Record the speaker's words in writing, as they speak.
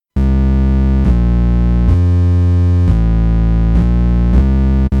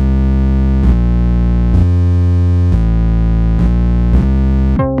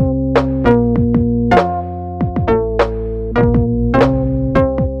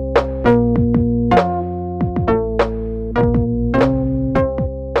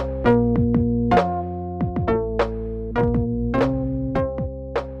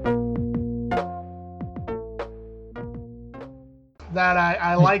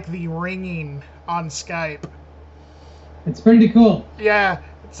like the ringing on Skype. It's pretty cool. Yeah,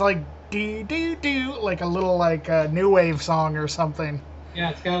 it's like do do do, like a little like new wave song or something. Yeah,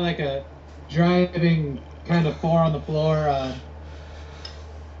 it's got like a driving kind of four on the floor,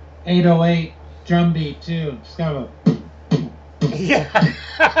 808 drum beat too. Just kind of Yeah,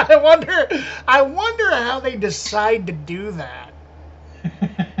 I wonder how they decide to do that.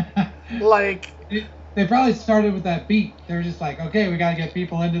 a. Like, They probably started with that beat. They're just like, okay, we gotta get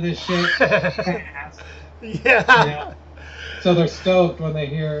people into this shit fast. You know? yeah, So they're stoked when they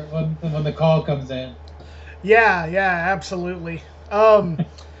hear when the call comes in. yeah, absolutely.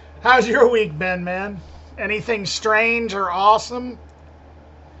 How's your week been, man? Anything strange or awesome?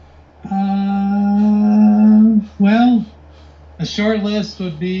 Well, a short list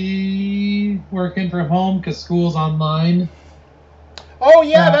would be working from home because school's online. Oh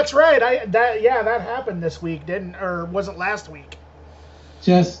yeah, Uh, that's right. That happened this week, didn't or was it last week?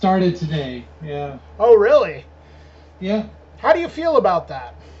 just started today. Yeah, Oh really? yeah. How do you feel about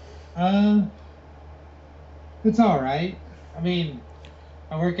that? Uh, it's all right. I mean,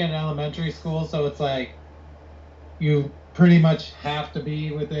 I work in elementary school, so it's like you pretty much have to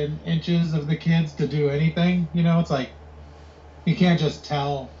be within inches of the kids to do anything. It's like you can't just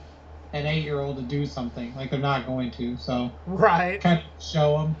tell an 8-year-old to do something like they're not going to. So Right. kind of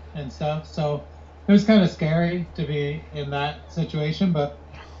show them and stuff. So it was kind of scary to be in that situation, but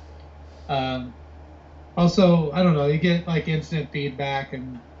um, also I don't know. You get like instant feedback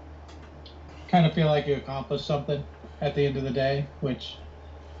and kind of feel like you accomplished something at the end of the day, which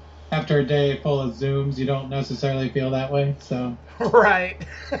after a day full of Zooms, you don't necessarily feel that way. So Right.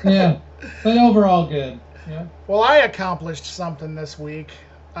 yeah, but overall good. Yeah. Well, I accomplished something this week.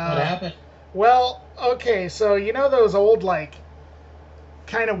 What Uh, happened? well, okay, so you know those old like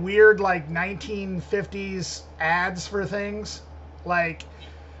kind of weird like 1950s ads for things, like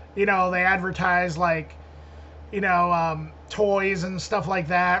they advertise like toys and stuff like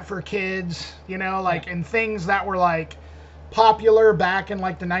that for kids, Yeah. like and things that were like popular back in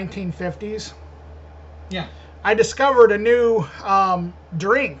like the 1950s. Yeah. I discovered a new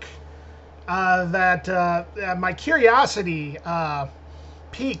drink that my curiosity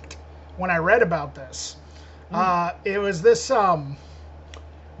peaked when I read about this. Oh, It was this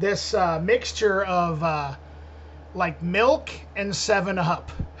mixture of like milk and 7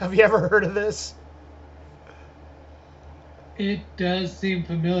 Up. Have you ever heard of this? it does seem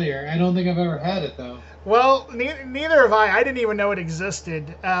familiar. I don't think I've ever had it though. Well, neither have I. I didn't even know it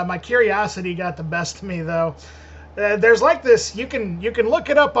existed. My curiosity got the best of me, though. There's like this. You can look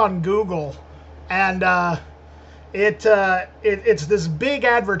it up on Google, and it's this big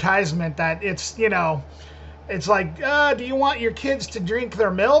advertisement that it's like, do you want your kids to drink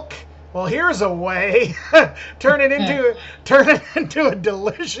their milk? Well, here's a way. turn it into turn it into a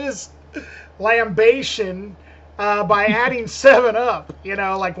delicious lambation by adding 7 Up.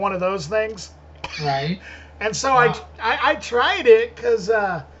 Like one of those things. Right. And so Wow. I tried it because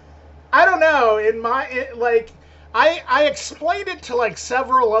I don't know. Like I explained it to like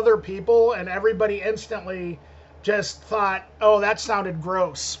several other people, and everybody instantly just thought, "Oh, that sounded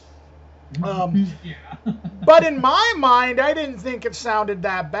gross." Yeah. But in my mind, I didn't think it sounded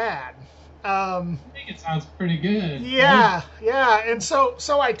that bad. Um, I think it sounds pretty good. yeah, and so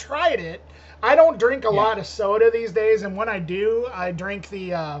I tried it. I don't drink a Yeah. lot of soda these days, and when I do, I drink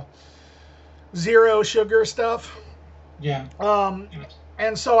the zero sugar stuff. Yeah. Um,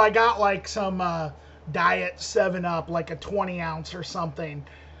 and so I got like some diet 7 Up, like a 20 ounce or something,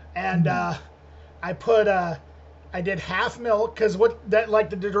 and Mm. I put I did half milk because what that like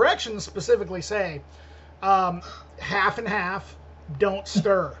the directions specifically say half and half, don't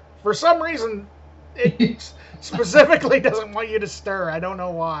stir. For some reason, it specifically doesn't want you to stir. I don't know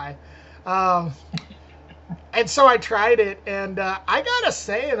why. Um, and so I tried it, and I gotta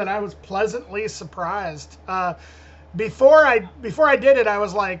say that I was pleasantly surprised. Before I did it, I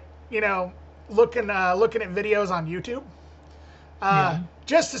was like, looking at videos on YouTube, Yeah.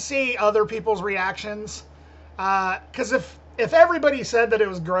 just to see other people's reactions. Because if everybody said that it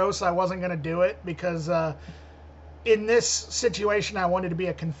was gross, I wasn't gonna do it because in this situation, I wanted to be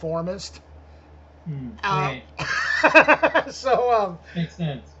a conformist. Uh, Right. so, Makes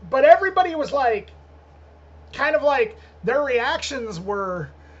sense. but everybody was like, kind of like their reactions were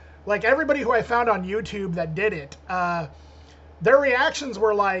like everybody who I found on YouTube that did it. Their reactions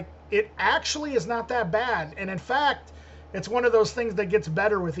were like, it actually is not that bad, and in fact, it's one of those things that gets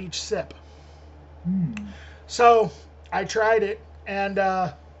better with each sip. Hmm. So I tried it, and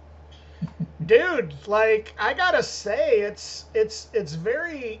dude, like I gotta say, it's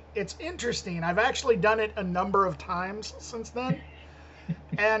interesting. I've actually done it a number of times since then,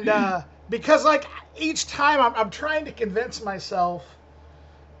 And because like each time I'm trying to convince myself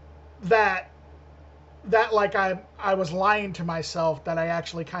that like I was lying to myself that I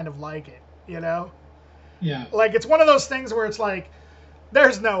actually kind of like it, you know? Yeah. Like it's one of those things where it's like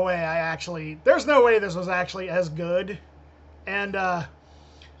there's no way this was actually as good, and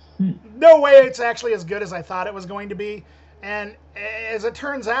no way it's actually as good as I thought it was going to be. And as it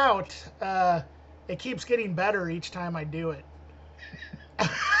turns out, it keeps getting better each time I do it.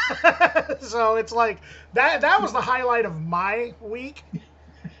 So it's like that was the highlight of my week,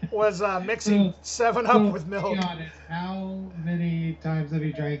 was mixing 7-Up with milk. Be honest, how many times have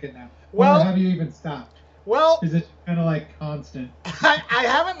you drank it now? Well, or have you even stopped? Well, is it kind of like constant? I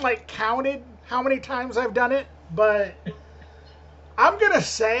haven't like counted how many times I've done it, but I'm gonna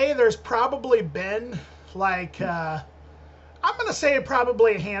say there's probably been like I'm gonna say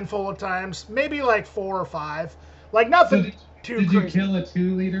probably a handful of times, maybe like 4 or 5, like nothing too crazy. Did you kill a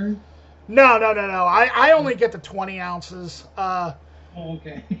 2-liter? No. I only get the 20 ounces. Oh,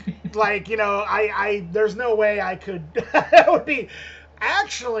 okay. Like, you know, I there's no way I could. That would be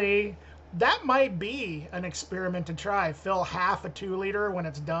actually. That might be an experiment to try. Fill half a 2-liter when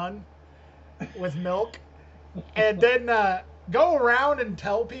it's done with milk, and then go around and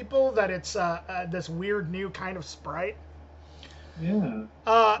tell people that it's this weird new kind of Sprite. Yeah.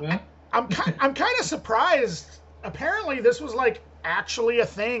 I'm kind of surprised. Apparently, this was like actually a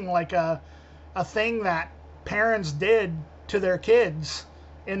thing, like a thing that parents did to their kids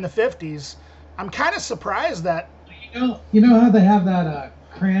in the 50s. I'm kind of surprised that. You know how they have that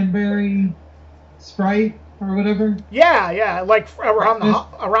cranberry Sprite or whatever? Yeah, like around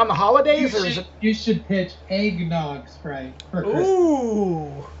the holidays, or is it? You should pitch eggnog Sprite for Christmas.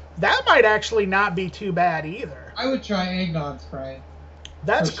 Ooh, that might actually not be too bad either. I would try eggnog Sprite.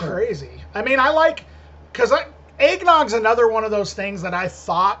 That's crazy. I mean, because eggnog's another one of those things that I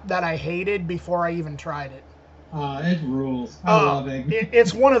thought that I hated before I even tried it. It rules. I love eggnog.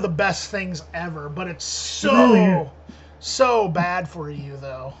 It's one of the best things ever, but it's so bad for you,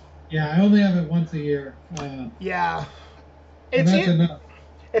 though. Yeah, I only have it once a year. Yeah. That's enough.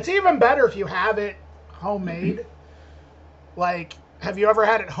 It's even better if you have it homemade. Like, have you ever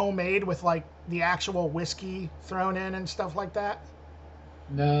had it homemade with, like, the actual whiskey thrown in and stuff like that?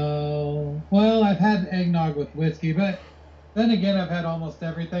 No. Well, I've had eggnog with whiskey, but then again, I've had almost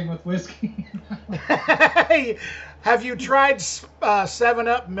everything with whiskey. Have you tried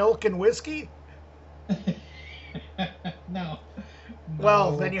 7-Up milk and whiskey? No.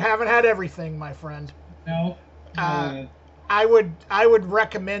 Well, then you haven't had everything, my friend. No. I would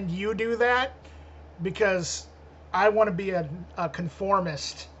recommend you do that, because I want to be a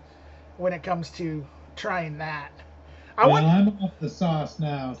conformist when it comes to trying that. I'm off the sauce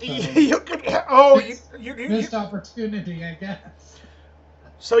now. So you could. You missed opportunity, I guess.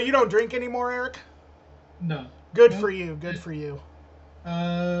 So you don't drink anymore, Eric? No. Good for you. Good for you.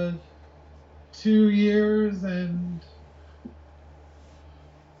 2 years and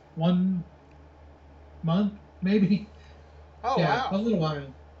 1 month, maybe. Oh, yeah, wow. A little while.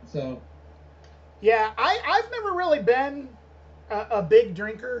 So. Yeah, I've never really been a big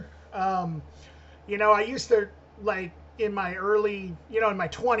drinker. You know, I used to, like, in my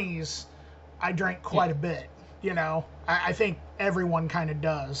 20s, I drank quite a bit, you know. I think everyone kind of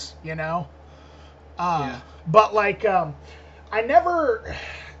does, you know. But, like, I never...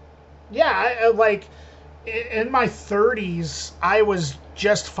 Yeah, like, in my 30s, I was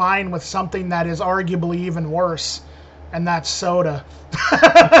just fine with something that is arguably even worse, and that's soda.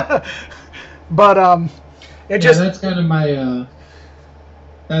 But that's kind of my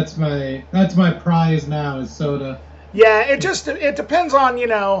that's my prize now is soda. Yeah, it depends on, you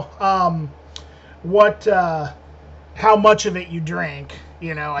know, what how much of it you drink,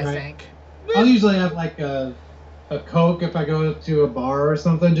 you know. I think I'll usually have like a Coke if I go to a bar or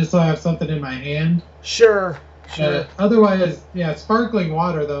something, just so I have something in my hand. Sure. Otherwise, yeah, sparkling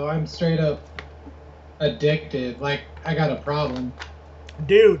water though, I'm straight up addicted. Like, I got a problem,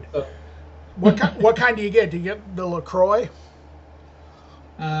 dude. So. What kind do you get? Do you get the LaCroix?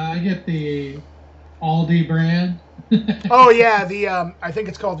 I get the Aldi brand. Oh yeah, the I think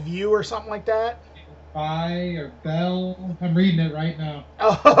it's called View or something like that. Buy or Bell. I'm reading it right now.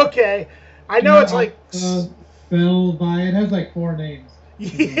 Oh, okay. I know it's like Bell Buy. It has like 4 names.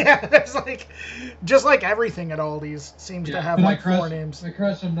 Yeah, there's like just like everything at Aldi's seems to have like 4 names. I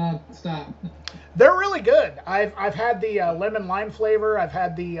crush them non-stop. They're really good. I've had the lemon lime flavor. I've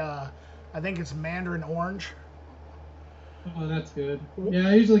had the I think it's mandarin orange. Oh, that's good. Yeah,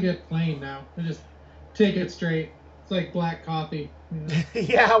 I usually get plain now. I just take it straight. It's like black coffee. You know?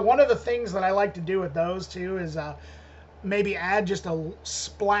 Yeah, one of the things that I like to do with those too is maybe add just a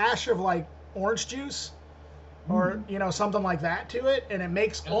splash of like orange juice or something like that to it, and it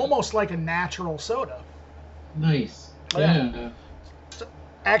makes almost like a natural soda. Nice. Yeah. Yeah. It's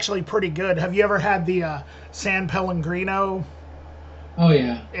actually pretty good. Have you ever had the San Pellegrino? Oh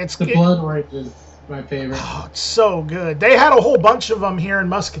yeah. It's The blood orange is my favorite. Oh, it's so good. They had a whole bunch of them here in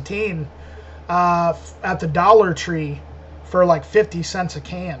Muscatine at the Dollar Tree for like 50 cents a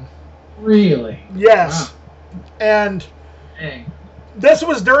can. Really? Yes. Wow. And dang. This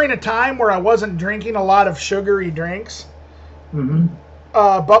was during a time where I wasn't drinking a lot of sugary drinks. Mm-hmm.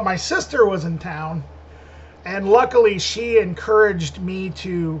 But my sister was in town, and luckily she encouraged me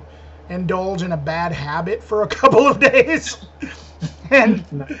to indulge in a bad habit for a couple of days. And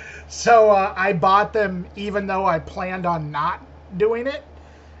so I bought them even though I planned on not doing it.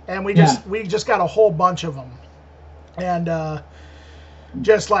 And we just got a whole bunch of them. And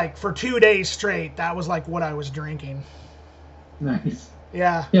just like for 2 days straight, that was like what I was drinking. Nice.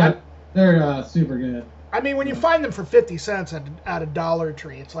 Yeah. Yeah, they're super good. I mean, when you find them for 50 cents at a Dollar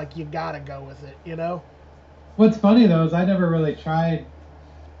Tree, it's like you gotta go with it, you know? What's funny though is I never really tried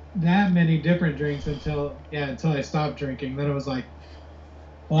that many different drinks until I stopped drinking. Then it was like,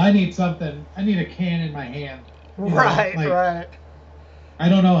 well, I need something. I need a can in my hand. Right, right. I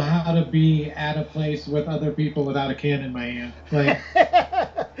don't know how to be at a place with other people without a can in my hand, like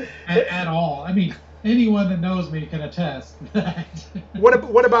at all. I mean, anyone that knows me can attest that.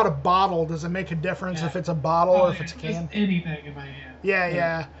 What about a bottle? Does it make a difference if it's a bottle or if it's a can? Just anything in my hand.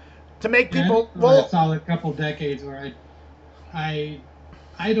 Yeah. To make people a solid couple decades where I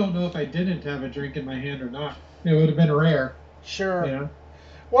don't know if I didn't have a drink in my hand or not. It would have been rare. Sure. You know?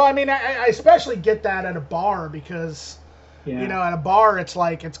 Well, I mean, I especially get that at a bar because at a bar it's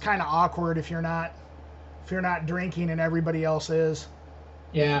like it's kind of awkward if you're not drinking and everybody else is.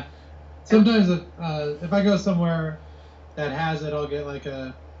 Yeah. Sometimes if I go somewhere that has it, I'll get like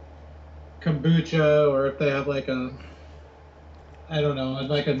a kombucha, or if they have like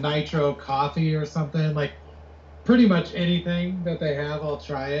like a nitro coffee or something, like pretty much anything that they have, I'll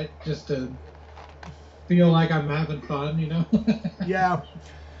try it just to feel like I'm having fun, you know? Yeah,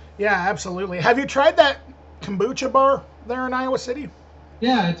 absolutely. Have you tried that kombucha bar there in Iowa City?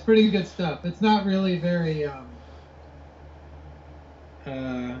 Yeah, it's pretty good stuff. It's not really very, I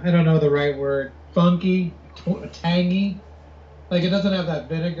don't know the right word, funky, tangy. Like, it doesn't have that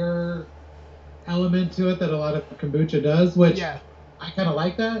vinegar element to it that a lot of kombucha does, which I kind of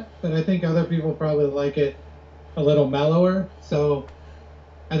like that, but I think other people probably like it a little mellower. So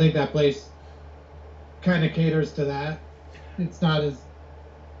I think that place kind of caters to that. It's not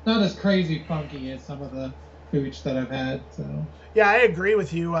as crazy funky as some of the hooch that I've had. So yeah, I agree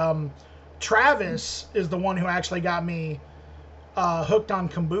with you. Travis is the one who actually got me hooked on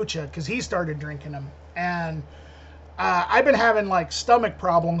kombucha because he started drinking them, and I've been having like stomach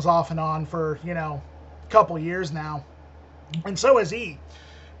problems off and on for a couple years now, and so has he.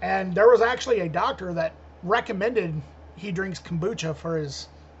 And there was actually a doctor that recommended he drinks kombucha for his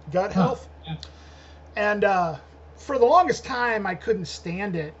gut health. Yeah. And for the longest time, I couldn't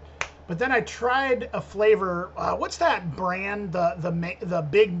stand it. But then I tried a flavor. What's that brand? The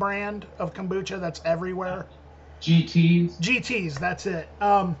big brand of kombucha that's everywhere. GTs, that's it.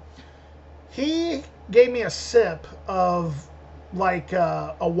 He gave me a sip of like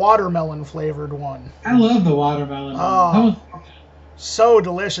a watermelon flavored one. I love the watermelon one. So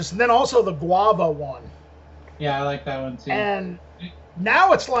delicious. And then also the guava one. Yeah, I like that one too. And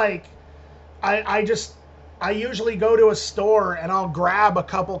now it's like I usually go to a store and I'll grab a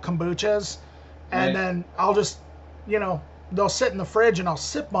couple kombuchas and then I'll just, they'll sit in the fridge and I'll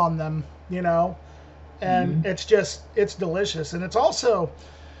sip on them, and it's delicious. And it's also,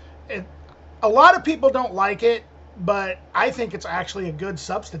 a lot of people don't like it, but I think it's actually a good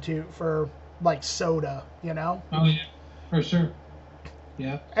substitute for like soda, Oh yeah, for sure.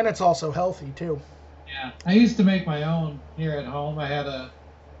 Yeah. And it's also healthy too. Yeah. I used to make my own here at home. I had a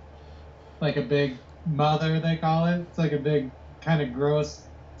big mother, they call it. It's like a big kind of gross,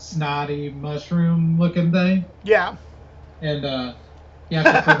 snotty mushroom looking thing. Yeah. And you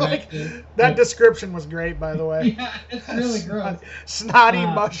have to ferment it. That description was great, by the way. Yeah, it's really gross. Snotty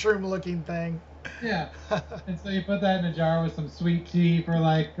mushroom looking thing. Yeah. And so you put that in a jar with some sweet tea for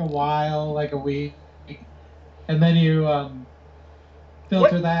like a while, like a week. And then you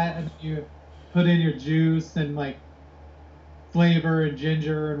filter that, and you put in your juice and like flavor and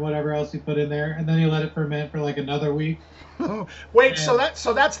ginger and whatever else you put in there, and then you let it ferment for like another week. Wait, so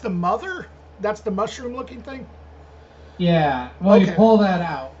that's the mother? That's the mushroom looking thing? Yeah. Well, you pull that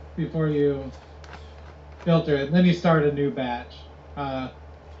out before you filter it, and then you start a new batch.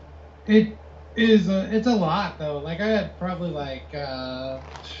 It's a lot though. Like I had probably like I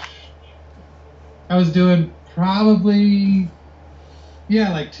was doing probably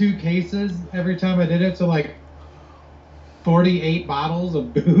like 2 cases every time I did it. So like 48 bottles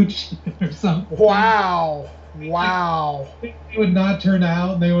of booch or something. Wow. Like, they would not turn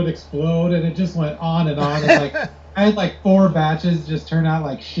out and they would explode and it just went on and on. And like I had like 4 batches just turn out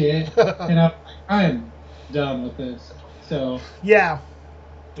like shit. And I am done with this. So yeah.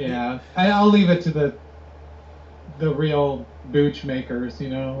 I'll leave it to the real booch makers,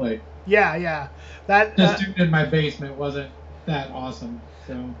 like Yeah. That just doing it in my basement wasn't that awesome.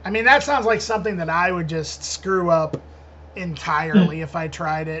 So I mean, that sounds like something that I would just screw up entirely if I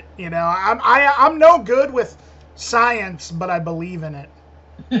tried it. I'm no good with science, but I believe in it.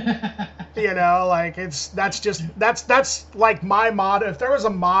 Like that's like my motto. If there was a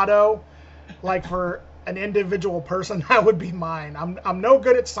motto, like for an individual person, that would be mine. I'm no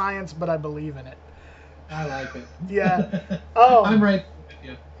good at science, but I believe in it. I like it. Yeah. Oh, I'm right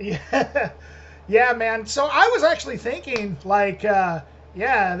with you. Yeah, man. So I was actually thinking, like,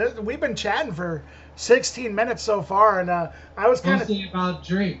 we've been chatting for 16 minutes so far, and I was kind of mostly about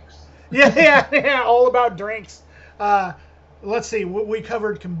drinks. yeah, all about drinks. Let's see, we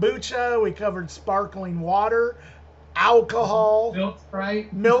covered kombucha, we covered sparkling water, alcohol,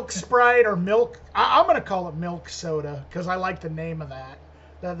 milk Sprite, or milk. I'm gonna call it milk soda because I like the name of that,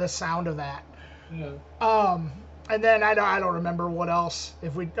 the sound of that. Yeah. And then I don't remember what else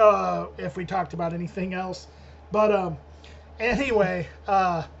if we talked about anything else, but anyway,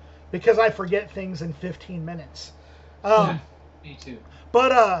 because I forget things in 15 minutes. Yeah, me too.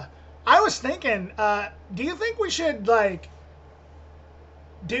 But I was thinking, do you think we should like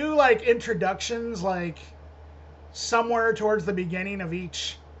do like introductions like somewhere towards the beginning of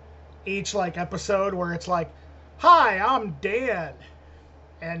each like episode where it's like, "Hi, I'm Dan,"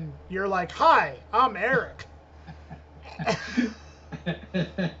 and you're like, "Hi, I'm Eric."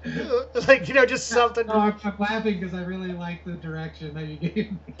 Like, just something. No, I'm laughing because I really like the direction that you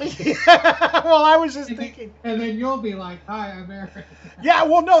gave me. Well, I was just thinking. And then you'll be like, "Hi, I'm Eric." Yeah,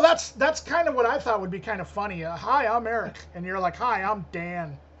 well, no, that's kind of what I thought would be kind of funny. Hi, I'm Eric, and you're like, "Hi, I'm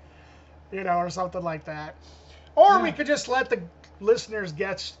Dan," or something like that. Or we could just let the listeners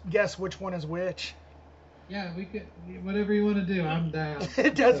guess which one is which. Yeah, we could. Whatever you want to do, I'm down.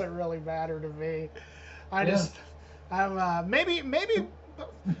 It doesn't really matter to me. Maybe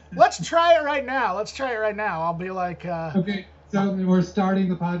let's try it right now. I'll be like, okay, so we're starting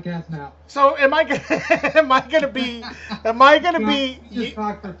the podcast now. So am I gonna be just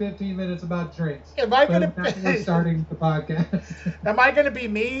talk for 15 minutes about drinks. We're starting the podcast. Am I gonna be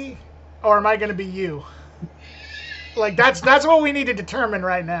me or am I gonna be you? Like that's what we need to determine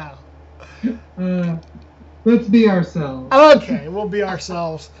right now. Let's be ourselves. Okay, we'll be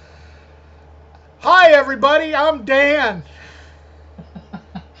ourselves. Hi, everybody. I'm Dan.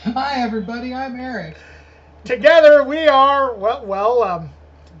 Hi, everybody. I'm Eric. Together we are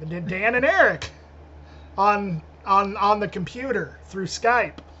Dan and Eric on the computer through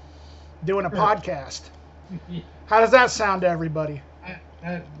Skype doing a podcast. How does that sound to everybody?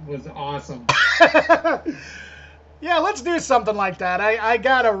 That was awesome. Yeah, let's do something like that. I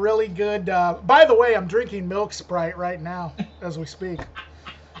got a really good. By the way, I'm drinking milk Sprite right now as we speak.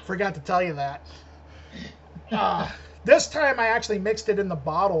 Forgot to tell you that. This time I actually mixed it in the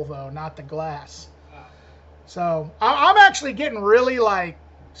bottle though, not the glass. So I'm actually getting really like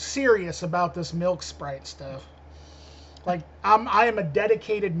serious about this milk Sprite stuff. Like I am a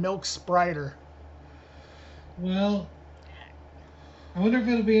dedicated milk Spriter. Well, I wonder if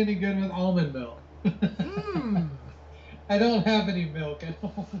it'll be any good with almond milk. I don't have any milk at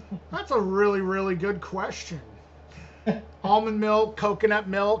home. That's a really, really good question. Almond milk, coconut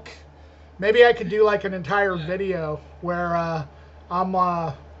milk. Maybe I could do like an entire video where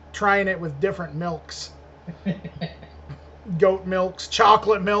I'm trying it with different milks. Goat milks,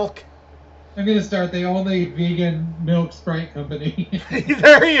 chocolate milk. I'm going to start the only vegan milk Sprite company.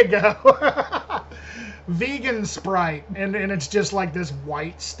 There you go. Vegan Sprite. And it's just like this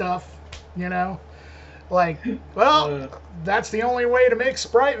white stuff, Like, well, that's the only way to make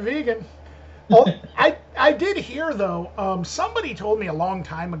Sprite vegan. Oh, I did hear, though, somebody told me a long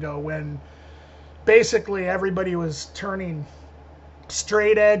time ago when basically everybody was turning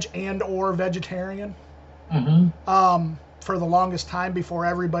straight edge and or vegetarian for the longest time before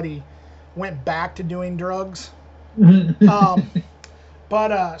everybody went back to doing drugs.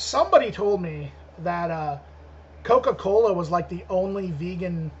 But somebody told me that Coca-Cola was like the only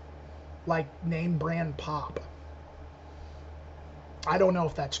vegan like name brand pop. I don't know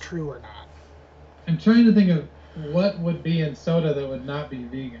if that's true or not. I'm trying to think of what would be in soda that would not be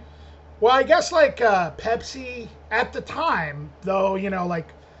vegan. Well, I guess like Pepsi at the time, though, like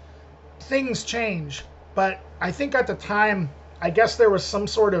things change. But I think at the time, I guess there was some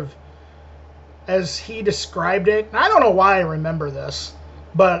sort of, as he described it, and I don't know why I remember this,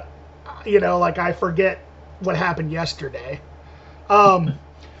 but, like I forget what happened yesterday.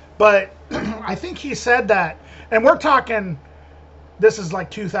 But I think he said that, and we're talking, this is like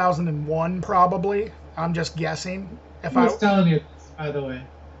 2001 probably. I'm just guessing. Who was telling you this, by the way?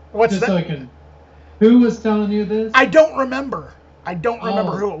 What's just that? So I can. Who was telling you this? I don't remember. I don't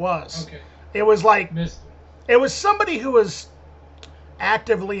remember who it was. Okay. It was like, Missed. it was somebody who was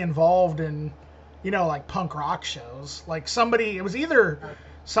actively involved in, like punk rock shows. Like somebody, it was either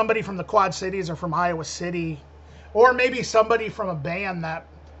somebody from the Quad Cities or from Iowa City, or maybe somebody from a band that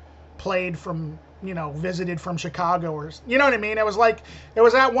played from, visited from Chicago, or, you know what I mean? It was like, it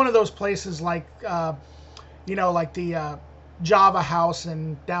was at one of those places like, like the Java House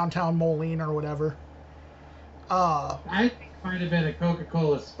in downtown Moline or whatever. I think it might have been a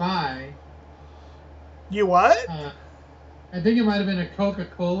Coca-Cola spy. You what? I think it might have been a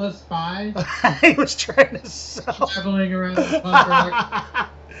Coca-Cola spy. He was trying to sell. Traveling around the punk rock.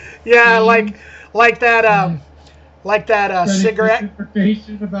 Yeah, like that cigarette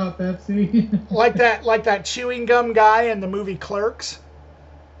information about Pepsi. like that chewing gum guy in the movie Clerks.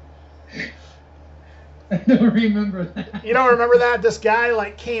 I don't remember that. You don't remember that? This guy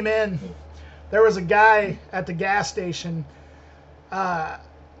like came in. There was a guy at the gas station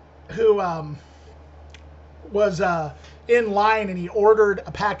who was in line, and he ordered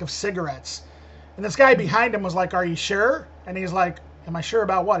a pack of cigarettes. And this guy behind him was like, "Are you sure?" And he's like, "Am I sure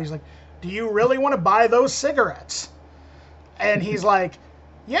about what?" He's like, "Do you really want to buy those cigarettes?" And he's like,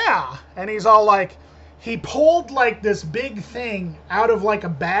 "Yeah." And he's all like, he pulled like this big thing out of like a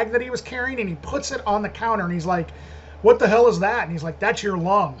bag that he was carrying, and he puts it on the counter, and he's like, "What the hell is that?" And he's like, "That's your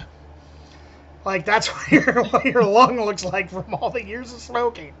lung. Like, that's what your lung looks like from all the years of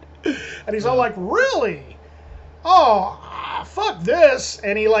smoking." And he's all like, "Really? Oh, fuck this."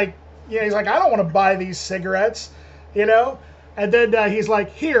 And he like, he's like, "I don't want to buy these cigarettes, And then he's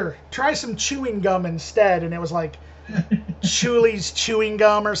like, "Here, try some chewing gum instead." And it was like Chuli's chewing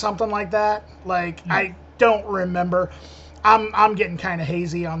gum or something like that. Like, I don't remember. I'm getting kind of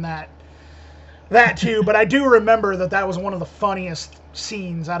hazy on that too. But I do remember that was one of the funniest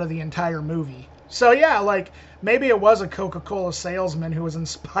scenes out of the entire movie. So yeah, like maybe it was a Coca-Cola salesman who was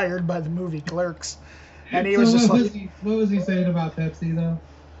inspired by the movie Clerks, and he was just like, what was he saying about Pepsi though?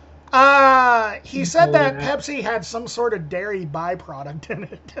 He said that Pepsi had some sort of dairy byproduct in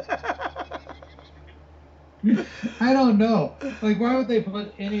it. I don't know. Like, why would they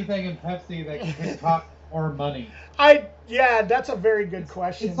put anything in Pepsi that can cost more money? Yeah, that's a very good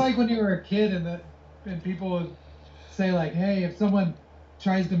question. It's like when you were a kid and people would say like, "Hey, if someone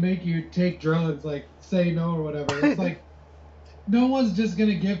tries to make you take drugs, like say no or whatever." It's like no one's just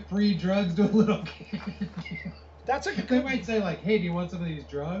gonna give free drugs to a little kid. They might say like, "Hey, do you want some of these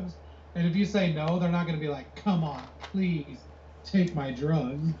drugs?" And if you say no, they're not gonna be like, "Come on, please take my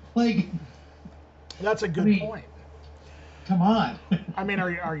drugs." Like, that's a good point. Come on. I mean,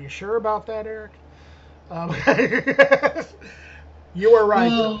 are you sure about that, Eric? You were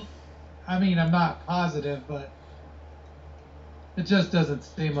right. Well, I mean, I'm not positive, but it just doesn't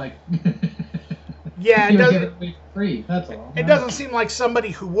seem like. Yeah, it doesn't. Get it free. That's all. It doesn't seem like somebody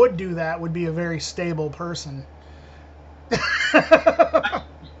who would do that would be a very stable person.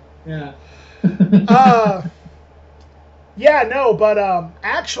 Yeah. Yeah, no, but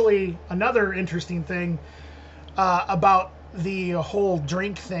actually, another interesting thing about the whole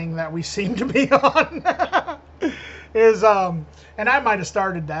drink thing that we seem to be on is, and I might have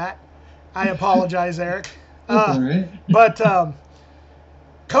started that. I apologize, Eric. That's all right. But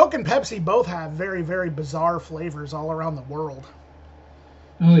Coke and Pepsi both have very, very bizarre flavors all around the world.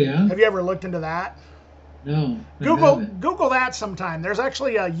 Oh, yeah? Have you ever looked into that? No. Google that sometime. There's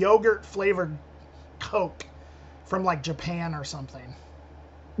actually a yogurt flavored Coke from like Japan or something.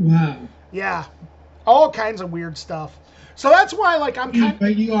 Wow. Yeah. All kinds of weird stuff. So that's why, like,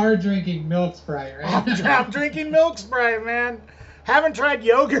 But you are drinking milk Sprite, right? I'm drinking milk Sprite, man. Haven't tried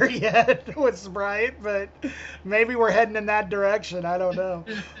yogurt yet with Sprite, but maybe we're heading in that direction. I don't know.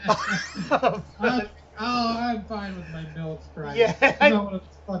 I'm fine with my milk Sprite. Yeah. I'm not one of those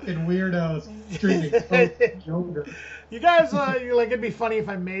fucking weirdos drinking Coke yogurt. You guys, like, it'd be funny if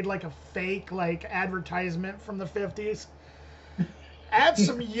I made, like, a fake, like, advertisement from the 50s. Add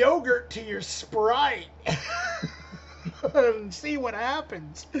some yogurt to your Sprite and see what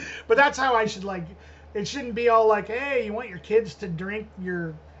happens. But that's how I should, like, it shouldn't be all like, hey, you want your kids to drink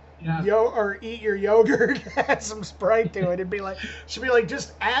your Yeah. or eat your yogurt, add some Sprite to it. Should be like,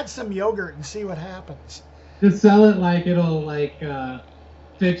 just add some yogurt and see what happens. Just sell it like it'll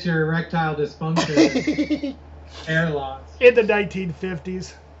fix your erectile dysfunction and hair loss. In the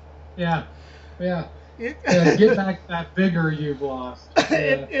 1950s. Yeah. Yeah. Get back that vigor you've lost.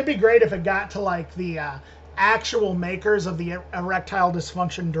 It'd be great if it got to like the actual makers of the erectile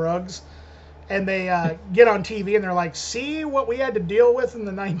dysfunction drugs, and they get on TV and they're like, "See what we had to deal with in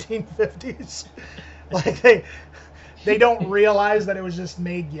the 1950s." Like they don't realize that it was just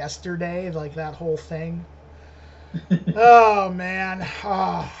made yesterday, like that whole thing. Oh man,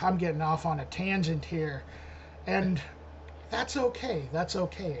 I'm getting off on a tangent here, and that's okay. That's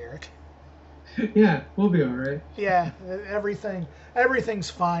okay, Eric. Yeah, we'll be all right. Yeah, everything's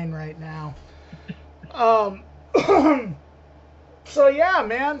fine right now. So yeah,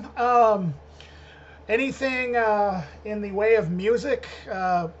 man. Anything in the way of music,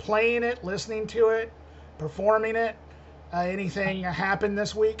 playing it, listening to it, performing it? Anything happen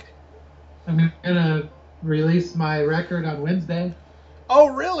this week? I'm gonna release my record on Wednesday. Oh,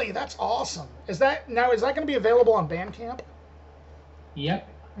 really? That's awesome. Is that going to be available on Bandcamp? Yep.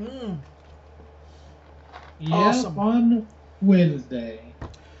 Yep, Awesome. on Wednesday.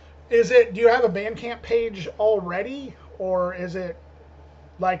 Do you have a Bandcamp page already, or is it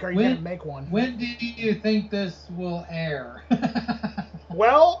like, are you going to make one? When do you think this will air?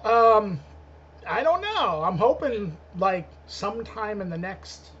 Well, I don't know. I'm hoping like sometime in the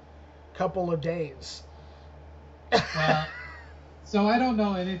next couple of days. Well, so I don't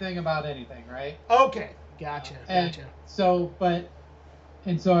know anything about anything, right? Okay, gotcha. So I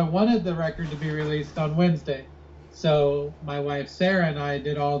wanted the record to be released on Wednesday. So my wife Sarah and I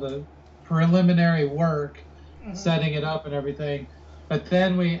did all the preliminary work, setting it up and everything. But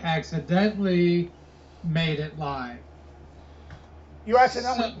then we accidentally made it live. You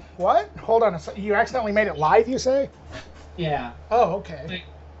accidentally what? Hold on a second. You accidentally made it live, you say? Yeah. Oh, okay.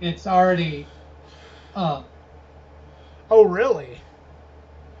 It's already up. Oh, really?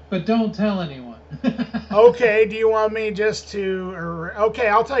 But don't tell anyone. Okay, do you want me just to... Okay,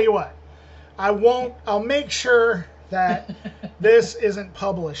 I'll tell you what. I'll make sure that this isn't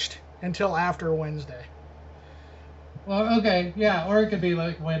published until after Wednesday. Well, okay, yeah, or it could be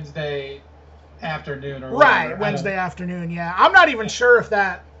like Wednesday afternoon or Right, whatever. Wednesday afternoon, yeah. I'm not even sure if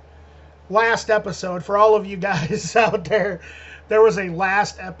that last episode, for all of you guys out there, there was a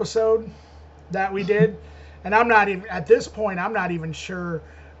last episode that we did. And I'm not even, at this point, I'm not even sure.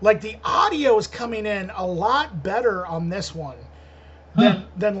 Like, the audio is coming in a lot better on this one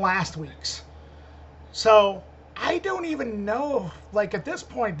than last week's. So, I don't even know. Like, at this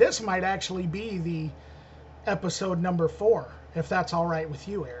point, this might actually be the episode number 4, if that's all right with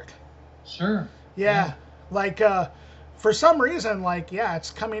you, Eric. Sure. Yeah. Like, for some reason, like, yeah, it's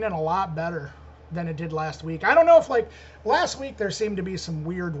coming in a lot better than it did last week. I don't know if, like, last week there seemed to be some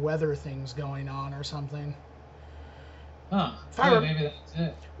weird weather things going on or something. Huh. Maybe that's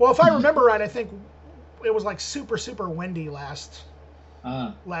it. Well, if I remember right, I think it was like super, super windy last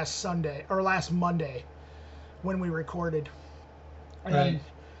Sunday or last Monday when we recorded. And right.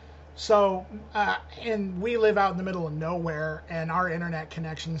 So, and we live out in the middle of nowhere, and our internet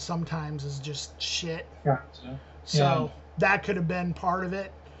connection sometimes is just shit. Gotcha. So that could have been part of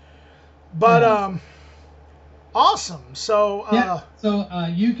it. But awesome. So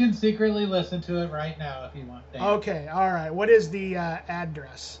you can secretly listen to it right now if you want. Dan. Okay, all right. What is the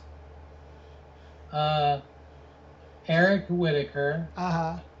address? Eric Whitaker.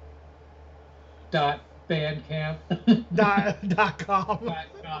 .bandcamp.com.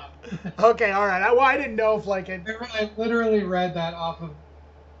 Okay, all right. I didn't know if like it. I literally read that off of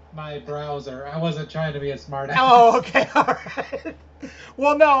my browser. I wasn't trying to be a smart ass. Oh, okay, all right.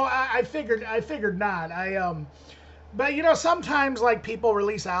 Well, no, I figured not. But you know, sometimes like people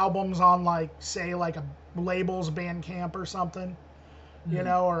release albums on like say like a label's Bandcamp or something, you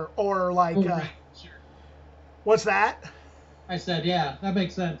know, or like right. Sure. What's that? I said, yeah, that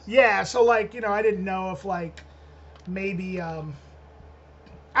makes sense. Yeah, so like, you know, I didn't know if like maybe I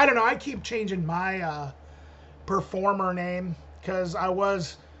don't know, I keep changing my performer name because I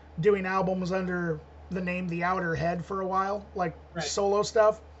was doing albums under the name The Outer Head for a while, like right. solo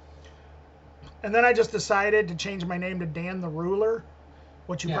stuff. And then I just decided to change my name to Dan the Ruler,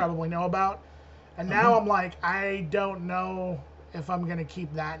 which you probably know about. And now I'm like, I don't know if I'm going to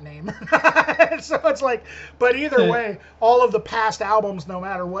keep that name or not. So it's like, but either way, all of the past albums, no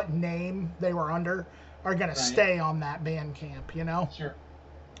matter what name they were under, are going to stay on that Bandcamp, you know? Sure.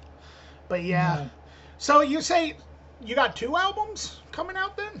 But yeah. So you say you got 2 albums coming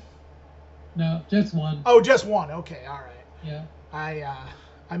out then? No, just one. Oh, just one. Okay, all right. Yeah.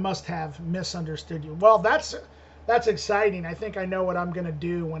 I I must have misunderstood you. Well, that's exciting. I think I know what I'm gonna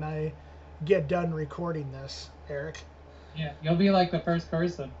do when I get done recording this, Eric. Yeah, you'll be like the first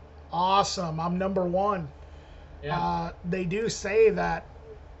person. Awesome. I'm number one. Yeah. They do say that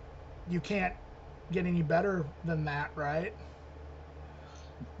you can't get any better than that, right?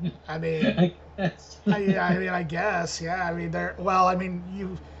 I mean, I guess. I guess, yeah. I mean, they're well. I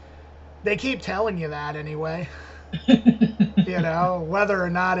mean, they keep telling you that anyway. You know, whether or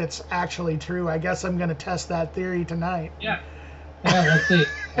not it's actually true. I guess I'm going to test that theory tonight. Yeah. Yeah, let's see.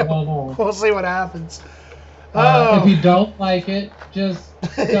 I don't know. We'll see what happens. If you don't like it, just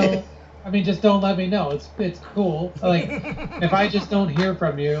don't. I mean, just don't let me know. It's cool. Like, if I just don't hear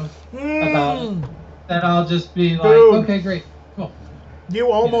from you about it, then I'll just be like, Dude. okay, great, cool.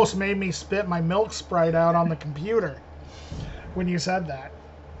 You almost made me spit my milk Sprite out on the computer when you said that.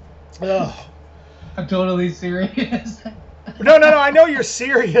 Ugh. I'm totally serious. No. I know you're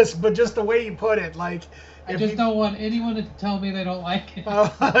serious, but just the way you put it, like. I just don't want anyone to tell me they don't like it.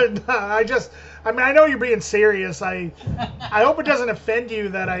 I know you're being serious. I hope it doesn't offend you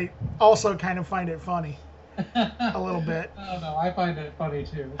that I also kind of find it funny. A little bit. I don't know. I find it funny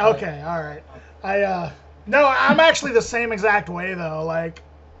too. Okay, all right. No, I'm actually the same exact way though. Like,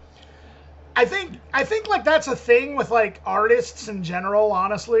 I think like that's a thing with like artists in general.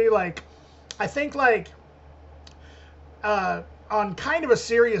 Honestly, like, I think like, on kind of a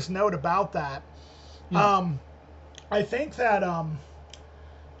serious note about that. I think that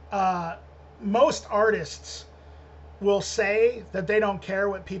most artists will say that they don't care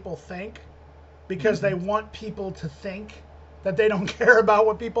what people think because they want people to think that they don't care about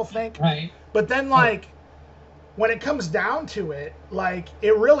what people think. Right. But then, like, when it comes down to it, like,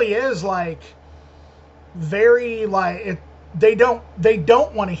 it really is like very like they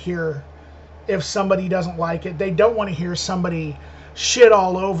don't want to hear if somebody doesn't like it. They don't want to hear somebody shit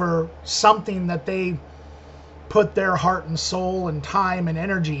all over something that they put their heart and soul and time and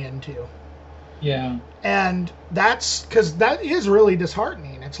energy into. Yeah. And that's because that is really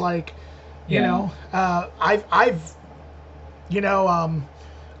disheartening. It's like, you know, I've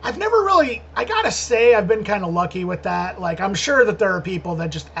never really, I gotta say, I've been kind of lucky with that. Like, I'm sure that there are people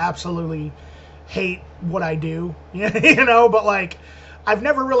that just absolutely hate what I do, you know, but like, I've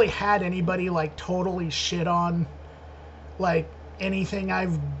never really had anybody like totally shit on like anything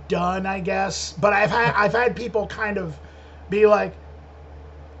I've done, I guess. But I've had people kind of be like,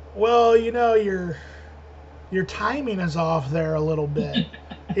 well, you know, your timing is off there a little bit.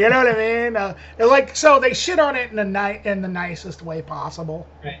 You know what I mean? Like, so they shit on it in the nicest way possible.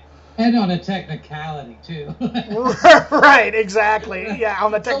 Right. And on a technicality too. Right, exactly. Yeah,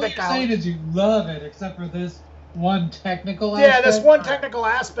 on the technicality. So what you're saying is you love it, except for this one technical aspect. Yeah, this one technical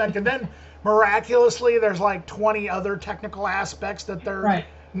aspect, and then miraculously there's like 20 other technical aspects that they're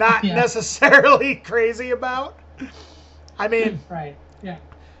not necessarily crazy about. I mean, right, yeah.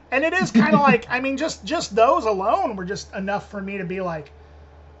 And it is kind of like, I mean, just those alone were just enough for me to be like,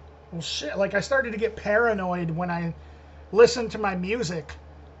 well, shit. Like, I started to get paranoid when I listened to my music.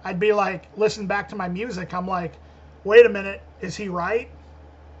 I'd be like, listen back to my music. I'm like, wait a minute, is he right?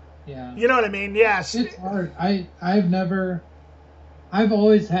 Yeah. You know what I mean? Yes. It's hard. I've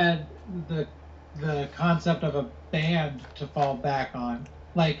always had the concept of a band to fall back on.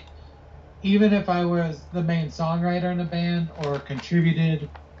 Like, even if I was the main songwriter in a band or contributed,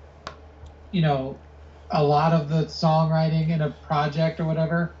 you know, a lot of the songwriting in a project or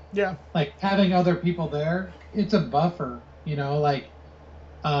whatever. Yeah. Like, having other people there, it's a buffer, you know, like,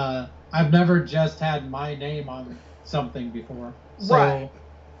 I've never just had my name on something before. So, right.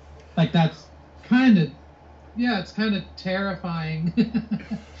 Like, that's kind of, it's kind of terrifying,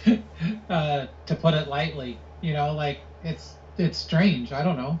 to put it lightly, you know, like, it's strange. I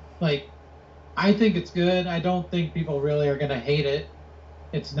don't know. Like, I think it's good. I don't think people really are going to hate it.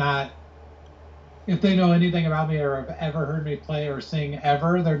 It's not, if they know anything about me or have ever heard me play or sing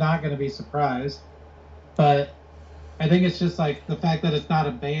ever, they're not going to be surprised. But I think it's just like the fact that it's not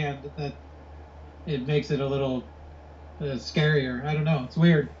a band that it makes it a little scarier. I don't know. It's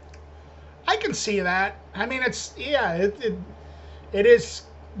weird. I can see that. I mean, it is,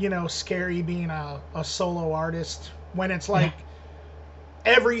 you know, scary being a solo artist when it's like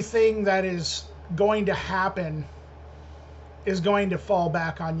everything that is going to happen is going to fall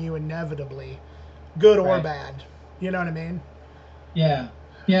back on you inevitably, good or bad. You know what I mean? Yeah.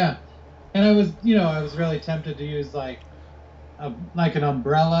 Yeah. And I was really tempted to use like an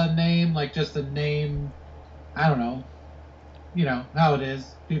umbrella name, like just a name. I don't know. You know how it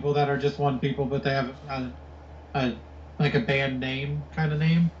is. People that are just one people, but they have a like a band name kind of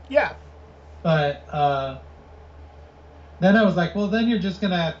name. Yeah. But then I was like, well, then you're just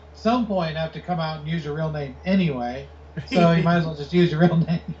gonna at some point have to come out and use your real name anyway. So you might as well just use your real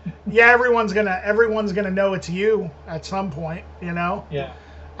name. Yeah, everyone's gonna know it's you at some point, you know? Yeah.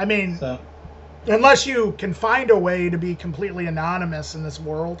 I mean, So unless you can find a way to be completely anonymous in this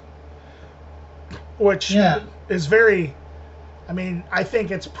world, which is very, I mean, I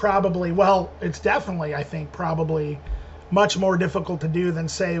think it's probably, well, it's definitely, I think, probably much more difficult to do than,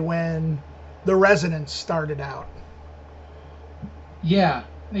 say, when The Residents started out. yeah,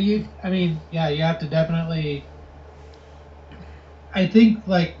 you have to definitely. I think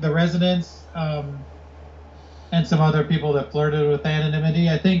like The Residents and some other people that flirted with anonymity.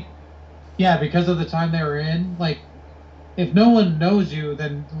 I think, yeah, because of the time they were in, like, if no one knows you,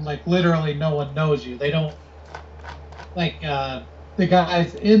 then like literally no one knows you. They don't like the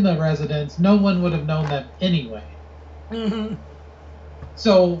guys in The Residents. No one would have known them anyway. Mm-hmm.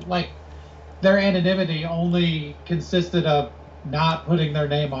 So like their anonymity only consisted of not putting their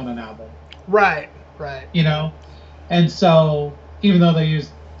name on an album. Right. You know, and so even though they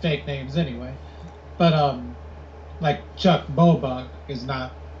use fake names anyway, but like Chuck Bobuck is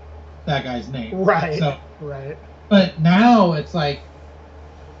not that guy's name. Right. So, right. But now it's like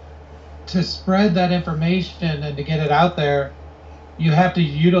to spread that information and to get it out there, you have to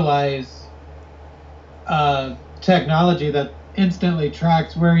utilize technology that instantly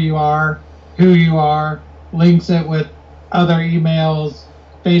tracks where you are, who you are, links it with other emails,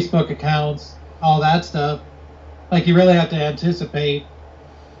 Facebook accounts, all that stuff. Like you really have to anticipate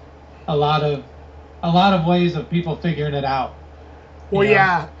a lot of ways of people figuring it out. Well,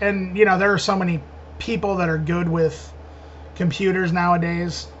 yeah, and you know there are so many people that are good with computers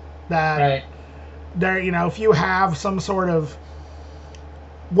nowadays that they're, you know, if you have some sort of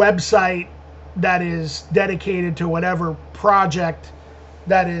website that is dedicated to whatever project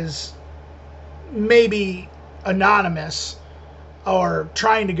that is maybe anonymous or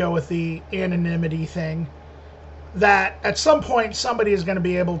trying to go with the anonymity thing, that at some point somebody is going to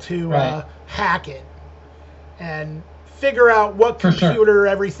be able to hack it and figure out what computer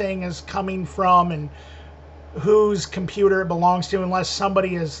everything is coming from and whose computer it belongs to, unless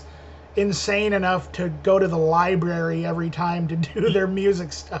somebody is insane enough to go to the library every time to do their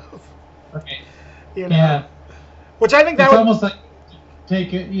music stuff. Right. You know? Yeah. Which I think that it's would almost like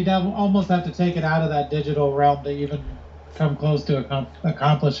you'd almost have to take it out of that digital realm to even come close to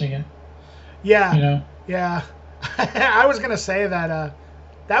accomplishing it. Yeah. You know? Yeah. I was gonna say that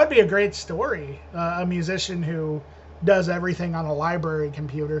that would be a great story. A musician who does everything on a library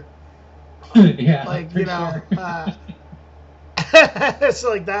computer. Yeah. Like, you know, sure. it's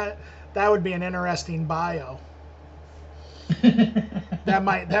like that would be an interesting bio.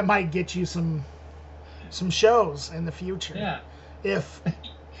 that might get you some shows in the future. Yeah. If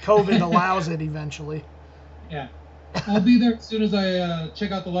COVID allows it eventually. Yeah. I'll be there as soon as I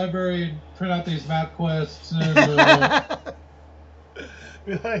check out the library and print out these map quests and like,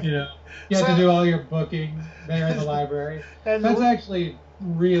 you know, you have to do all your booking there in the library. And that's actually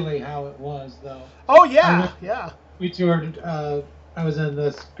really how it was, though. Oh yeah, yeah. We toured. I was in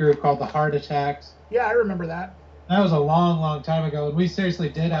this group called the Heart Attacks. Yeah, I remember that. That was a long, long time ago, and we seriously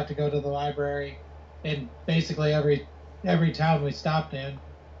did have to go to the library in basically every town we stopped in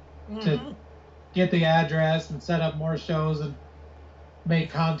to get the address and set up more shows and make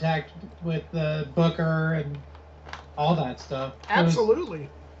contact with the booker and all that stuff. Absolutely.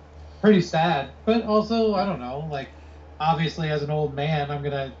 Pretty sad, but also, I don't know, like, obviously as an old man, I'm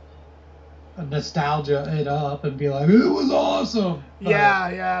gonna nostalgia it up and be like, it was awesome.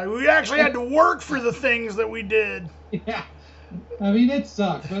 Yeah. We actually had to work for the things that we did. Yeah. I mean, it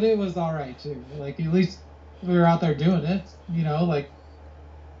sucked, but it was all right too. Like, at least we were out there doing it. You know, like,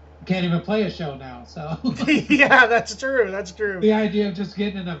 can't even play a show now, so. Yeah, that's true. That's true. The idea of just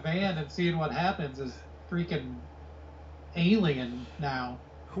getting in a van and seeing what happens is freaking alien now.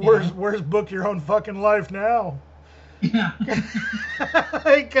 Where's Book Your Own Fucking Life now? Yeah.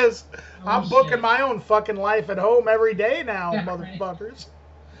 Because I'm booking my own fucking life at home every day now, yeah, motherfuckers.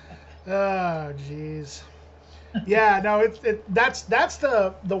 Right. Oh, jeez. Yeah, no, that's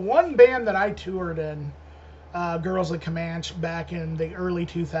the one band that I toured in, Girls of Comanche, back in the early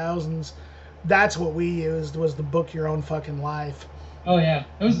 2000s. That's what we used, was the Book Your Own Fucking Life. Oh yeah,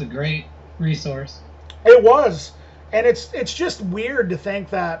 it was a great resource. It was, and it's just weird to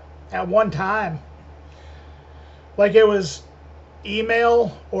think that at one time, like, it was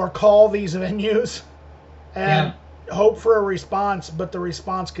email or call these venues and hope for a response, but the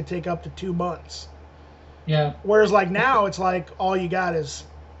response could take up to 2 months. Yeah. Whereas, like, now it's like all you got is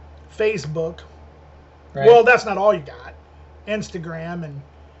Facebook. Right. Well, that's not all you got. Instagram and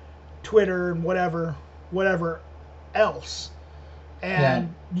Twitter and whatever else.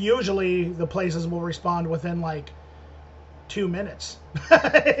 And usually the places will respond within like 2 minutes,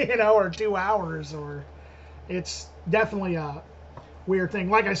 or 2 hours, or it's definitely a weird thing.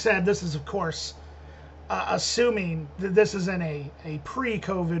 Like I said, this is, of course, assuming that this is in a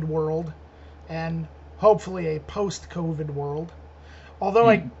pre-COVID world and hopefully a post-COVID world. Although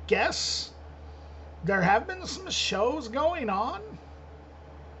I guess there have been some shows going on.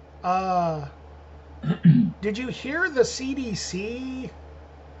 Did you hear the CDC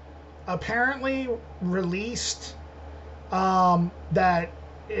apparently released that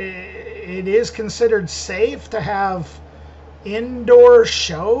it is considered safe to have indoor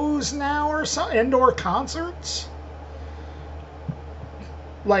shows now, or indoor concerts?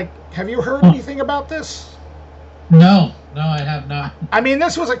 Like, have you heard anything about this? No, I have not. I mean,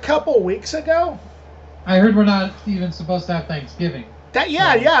 this was a couple weeks ago. I heard we're not even supposed to have Thanksgiving.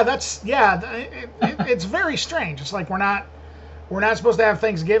 It's very strange. It's like we're not supposed to have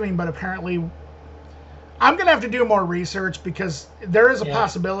Thanksgiving, but apparently I'm gonna have to do more research because there is a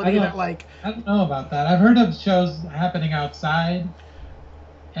possibility that, like, I don't know about that. I've heard of shows happening outside,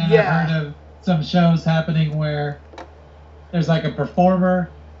 and I've heard of some shows happening where there's like a performer,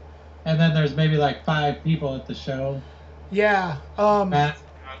 and then there's maybe like 5 people at the show. Yeah. But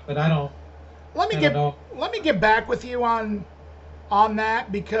I don't. Let me get back with you on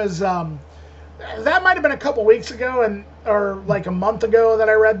that, because that might have been a couple weeks ago, or like a month ago that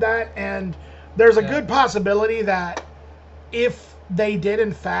I read that, and there's a good possibility that if they did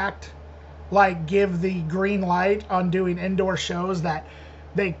in fact like give the green light on doing indoor shows, that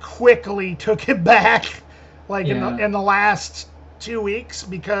they quickly took it back, like in the last 2 weeks,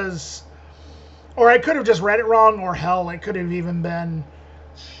 because, or I could have just read it wrong, or hell, it could have even been,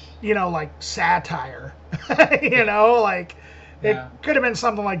 like satire, like. It could have been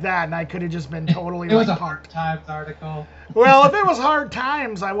something like that, and I could have just been totally. It was a Hard Times article. Well, if it was Hard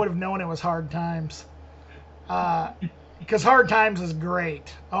Times, I would have known it was Hard Times. Because Hard Times is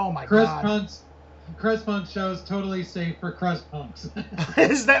great. Oh my god. Crust Punk shows totally safe for crust punks.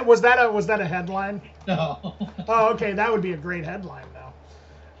 Was that a headline? No. Oh, okay, that would be a great headline though.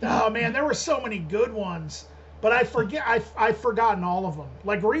 Oh man, there were so many good ones, but I've forgotten all of them.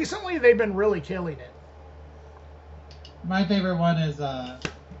 Like recently, they've been really killing it. My favorite one is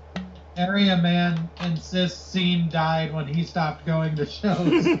Area Man insists Scene died when he stopped going to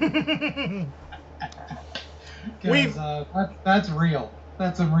shows. That's real.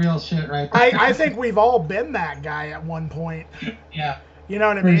 That's some real shit right there. I think we've all been that guy at one point. Yeah. You know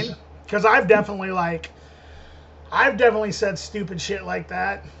what I mean? Because I've definitely said stupid shit like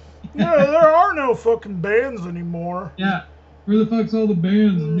that. No, there are no fucking bands anymore. Yeah. Where the fuck's all the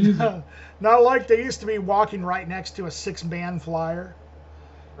bands and music? Not like they used to be walking right next to a 6-band flyer.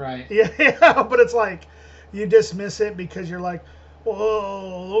 Right. Yeah, but it's like, you dismiss it because you're like,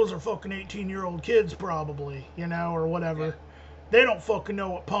 whoa, those are fucking 18-year-old kids probably, or whatever. Yeah. They don't fucking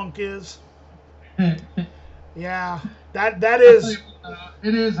know what punk is. Yeah, that is...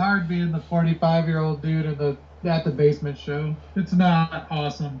 It is hard being the 45-year-old dude at the basement show. It's not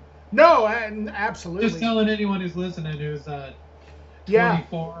awesome. No, absolutely. Just telling anyone who's listening who's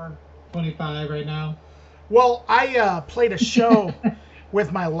 24... 25 right now. Well, I played a show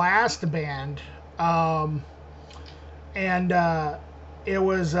with my last band, and it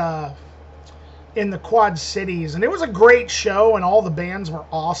was in the Quad Cities, and it was a great show, and all the bands were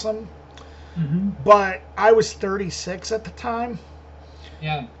awesome. Mm-hmm. But I was 36 at the time.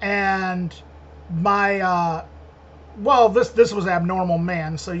 Yeah. And my this was Abnormal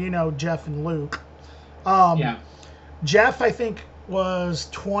Man, so Jeff and Luke. Jeff, I think, was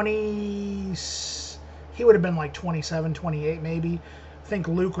 20, he would have been like 27, 28 maybe. I think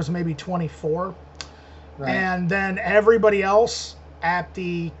Luke was maybe 24. Right. And then everybody else at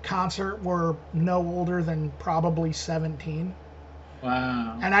the concert were no older than probably 17.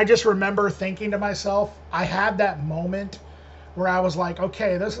 Wow. And I just remember thinking to myself, I had that moment where I was like,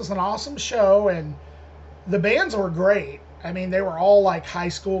 okay, this is an awesome show, and the bands were great. I mean, they were all like high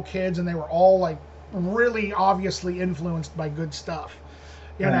school kids, and they were all like really obviously influenced by good stuff,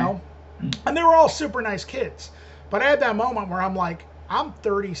 you know? And they were all super nice kids. But I had that moment where I'm like, I'm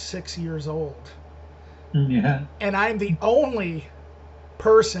 36 years old. Yeah. And I'm the only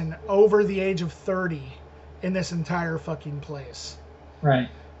person over the age of 30 in this entire fucking place. Right.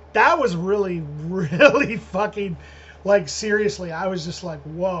 That was really, really fucking, like, seriously, I was just like,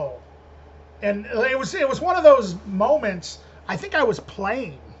 whoa. And it was one of those moments, I think I was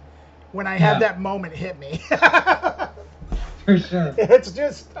playing when I had that moment hit me. For sure. It's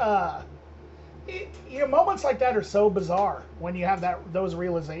just, moments like that are so bizarre when you have those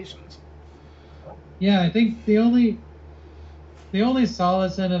realizations. Yeah, I think the only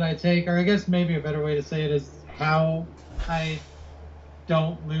solace in it I take, or I guess maybe a better way to say it, is how I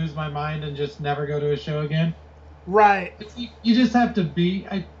don't lose my mind and just never go to a show again. Right. You just have to be.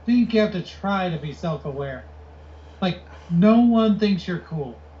 I think you have to try to be self-aware. Like no one thinks you're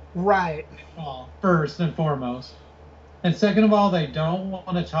cool. Right. Well, first and foremost, and second of all, they don't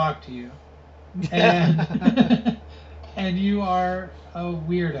want to talk to you, and and you are a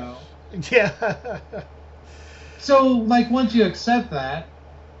weirdo. Yeah. So, like, once you accept that,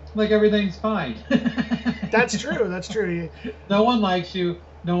 like, everything's fine. That's true. That's true. No one likes you.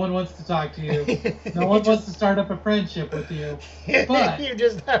 No one wants to talk to you. No one wants to start up a friendship with you. But you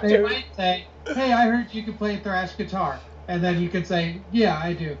just have they to. might say, "Hey, I heard you can play thrash guitar," and then you can say, "Yeah,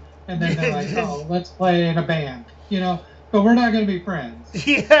 I do." And then they're like, "Oh, let's play in a band," But we're not going to be friends.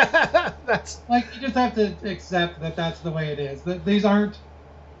 Yeah, that's Like, you just have to accept that that's the way it is. That these aren't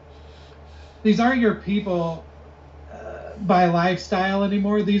your people by lifestyle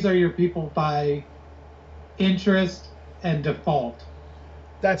anymore. These are your people by interest and default.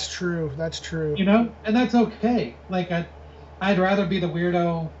 that's true. That's true. And that's okay. Like, I'd rather be the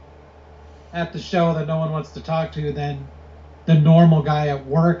weirdo at the show that no one wants to talk to than the normal guy at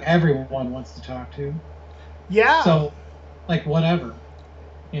work everyone wants to talk to. Yeah. So, like, whatever.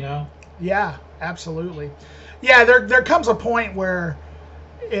 Yeah, absolutely. Yeah, there comes a point where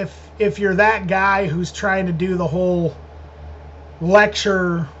if you're that guy who's trying to do the whole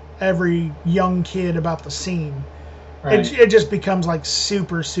lecture every young kid about the scene, Right. it just becomes like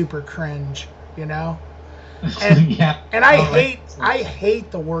super super cringe, And Yeah. and I Oh, hate I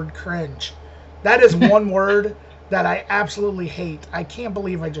hate the word cringe. That is one word that I absolutely hate. I can't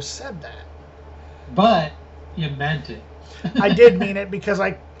believe I just said that. But you meant it. I did mean it because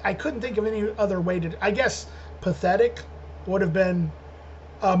I couldn't think of any other way to. I guess pathetic would have been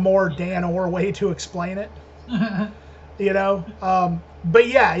a more Dan Orr way to explain it. But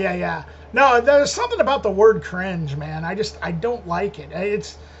yeah. No, there's something about the word cringe, man. I don't like it.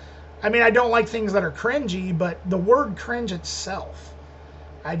 I don't like things that are cringy, but the word cringe itself,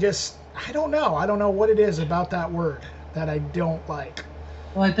 I don't know. I don't know what it is about that word that I don't like.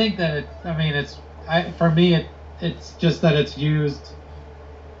 Well, I think that for me, it's just that it's used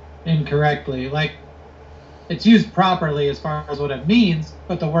incorrectly. Like, it's used properly as far as what it means,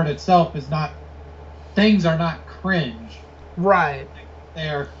 but the word itself is not. Things are not cringe. Right. They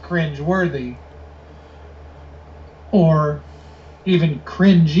are cringe-worthy, or even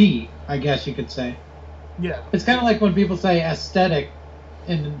cringy, I guess you could say. Yeah. It's kind of like when people say aesthetic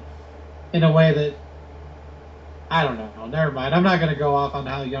in a way that, I don't know. Never mind. I'm not going to go off on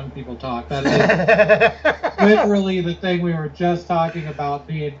how young people talk. That is literally the thing we were just talking about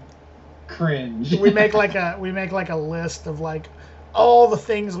being cringe. we make like a list of like all the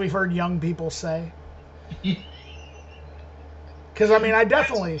things we've heard young people say. Because I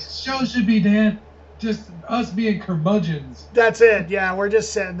definitely. Show should be, Dan, just us being curmudgeons. That's it. Yeah, we're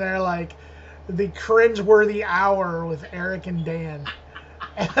just sitting there like the cringeworthy hour with Eric and Dan.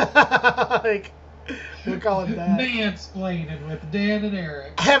 Like, we'll call it that. Mansplaining with Dan and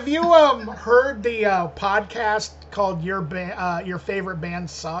Eric. Have you heard the podcast called Your Favorite Band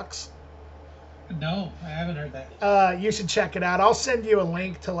Sucks? No, I haven't heard that. You should check it out. I'll send you a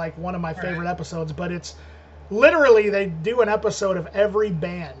link to like one of my favorite episodes, but it's literally they do an episode of every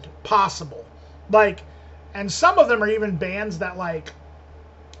band possible. Like, and some of them are even bands that like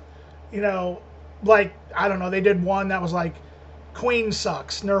I don't know, they did one that was like Queen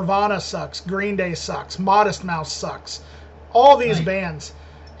sucks, Nirvana sucks, Green Day sucks, Modest Mouse sucks. All these bands,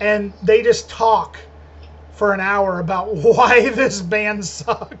 and they just talk for an hour about why this band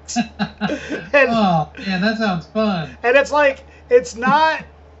sucks. Oh, man, that sounds fun. And it's like, it's not.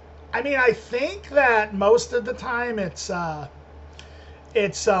 I think that most of the time it's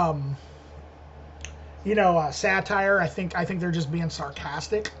satire. I think they're just being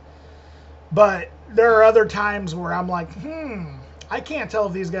sarcastic. But there are other times where I'm like, I can't tell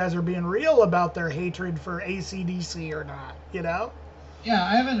if these guys are being real about their hatred for AC/DC or not. Yeah,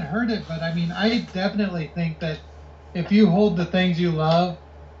 I haven't heard it, but I definitely think that if you hold the things you love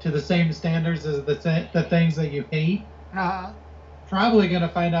to the same standards as the things that you hate, probably going to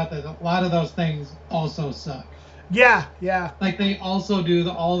find out that a lot of those things also suck. Yeah. Like, they also do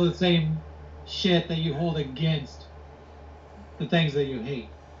all the same shit that you hold against the things that you hate.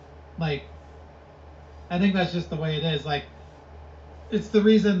 Like, I think that's just the way it is. Like, it's the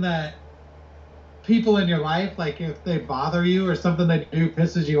reason that people in your life, like, if they bother you or something they do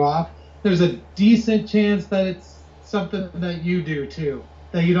pisses you off, there's a decent chance that it's something that you do too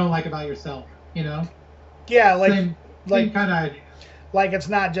that you don't like about yourself. Yeah, Same kind of idea. Like it's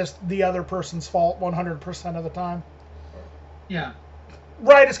not just the other person's fault 100% of the time. Yeah.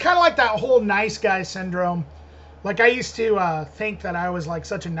 Right, it's kind of like that whole nice guy syndrome. Like I used to think that I was like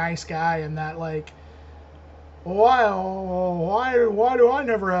such a nice guy, and that like, why do I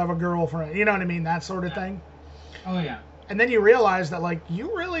never have a girlfriend? You know what I mean? That sort of thing. Oh yeah. And then you realize that like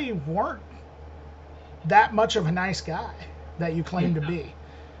you really weren't that much of a nice guy that you claim to be.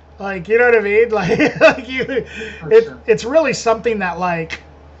 Like, you know what I mean? Like you, it's really something that like,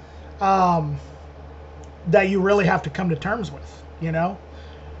 that you really have to come to terms with, you know?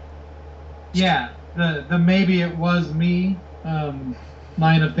 Yeah, the maybe it was me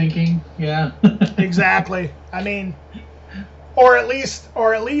line of thinking. Yeah. Exactly. I mean, or at least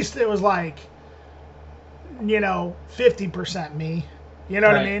it was like, 50% me. You know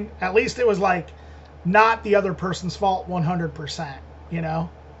what I mean? At least it was like not the other person's fault 100%, you know?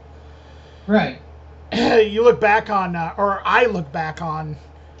 Right. You look back on, or I look back on,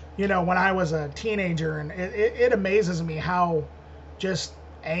 when I was a teenager, and it amazes me how just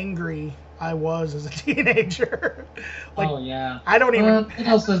angry I was as a teenager. Like, oh yeah. I don't even. What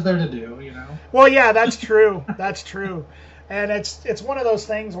else is there to do? Well, yeah, that's true. That's true. And it's one of those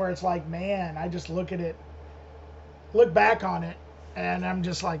things where it's like, man, I just look back on it, and I'm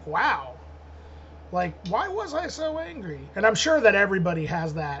just like, wow. Like, why was I so angry? And I'm sure that everybody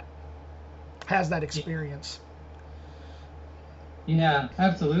has that experience. Yeah,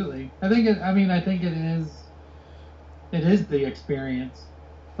 absolutely. I think it is the experience.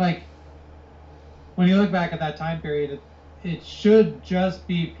 Like, when you look back at that time period, it should just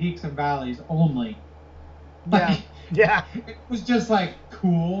be peaks and valleys only. Like, yeah. It was just like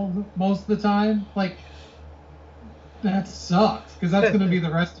cool most of the time. Like, that sucks, because that's going to be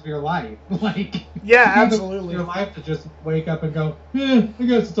the rest of your life. Like, yeah, absolutely. Your life to just wake up and go, I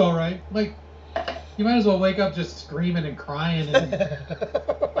guess it's all right. Like, you might as well wake up just screaming and crying and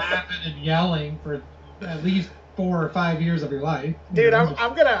laughing and yelling for at least 4 or 5 years of your life. Dude,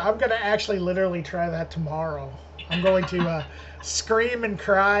 I'm gonna actually literally try that tomorrow. I'm going to scream and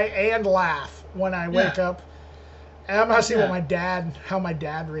cry and laugh when I wake up, and I'm gonna see how my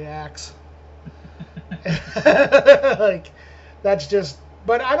dad reacts. Like, that's just.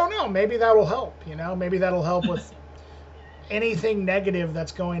 But I don't know. Maybe that'll help. Maybe that'll help with anything negative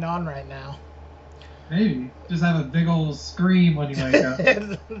that's going on right now. Maybe just have a big old scream when you wake up.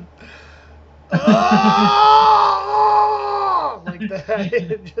 Oh! Like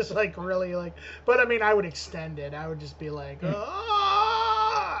that, just like really like. But I mean, I would extend it. I would just be like,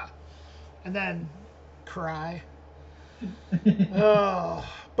 oh! And then cry. Oh,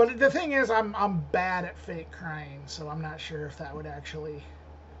 but the thing is, I'm bad at fake crying, so I'm not sure if that would actually.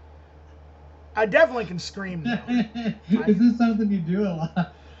 I definitely can scream though. Is this something you do a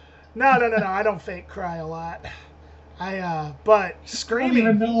lot? No. I don't fake cry a lot. But screaming.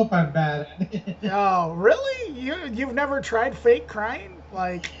 I don't even know if I'm bad at it. Oh, really? You've never tried fake crying?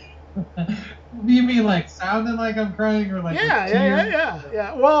 Like. You mean like sounding like I'm crying, or like?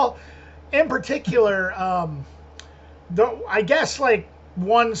 Yeah. Well, in particular, I guess like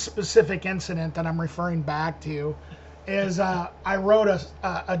one specific incident that I'm referring back to is I wrote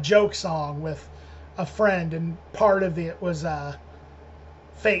a joke song with a friend, and part of it was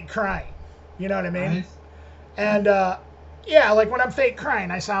fake crying. You know what I mean? Nice. And like when I'm fake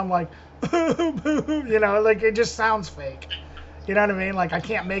crying, I sound like, like it just sounds fake. You know what I mean? Like I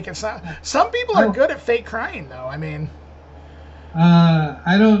can't make it sound. Some people are good at fake crying, though. I mean,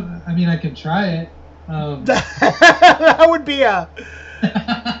 I don't. I mean, I can try it. That would be a.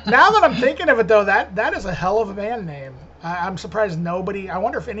 Now that I'm thinking of it, though, that is a hell of a band name. I'm surprised nobody. I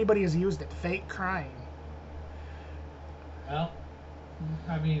wonder if anybody has used it. Fake crying. Well,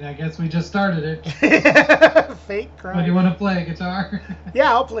 I mean, I guess we just started it. Fake crying. What, do you want to play guitar?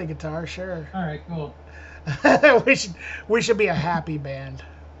 Yeah, I'll play guitar. Sure. All right, cool. we should be a happy band.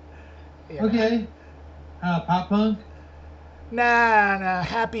 Yeah. Okay. Pop punk? Nah,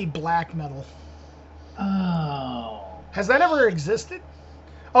 happy black metal. Oh. Has that ever existed?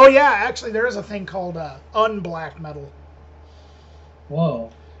 Oh yeah, actually there is a thing called unblack metal. Whoa.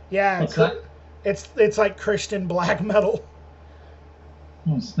 Yeah, what's that? It's like Christian black metal.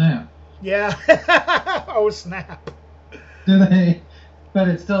 Oh snap. Yeah. Oh snap. Do they? But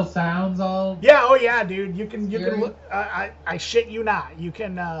it still sounds all. Yeah. Oh yeah, dude. You can look. I shit you not. You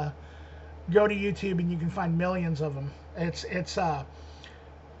can go to YouTube and you can find millions of them. It's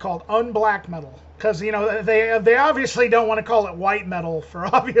called unblack metal because they obviously don't want to call it white metal for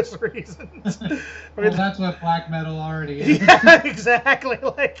obvious reasons. Well, that's what black metal already is. Yeah, exactly.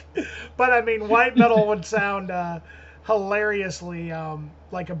 But I mean, white metal would sound hilariously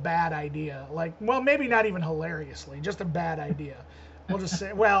like a bad idea. Like, well, maybe not even hilariously, just a bad idea. We'll just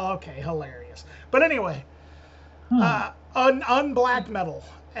say, well, okay, hilarious. But anyway, Huh. unblack metal,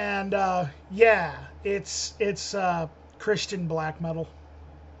 and yeah, it's Christian black metal.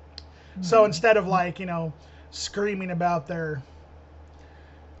 So Hmm. instead of like screaming about the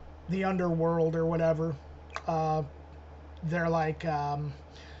underworld or whatever, uh, they're like, and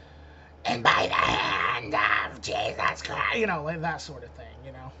by the hand of Jesus Christ, like that sort of thing.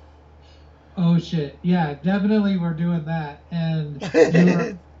 Oh shit. Yeah, definitely we're doing that. And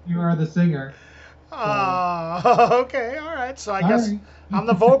you are the singer. So Okay, all right. So I guess sorry. I'm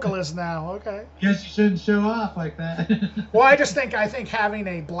the vocalist now. Okay. Guess you shouldn't show off like that. Well, I think having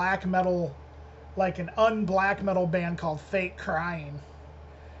a black metal, like an unblack metal band called Fake Crying.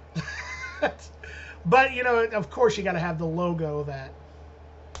 But of course, you got to have the logo that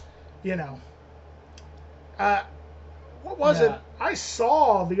you know. Uh, what was it? Yeah. I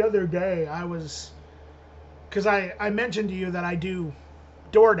saw the other day. Because I mentioned to you that I do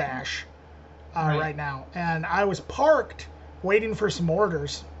DoorDash Right. right now, and I was parked waiting for some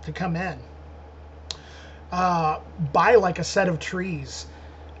orders to come in by like a set of trees,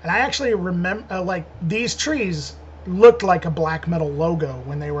 and I actually remember like these trees looked like a black metal logo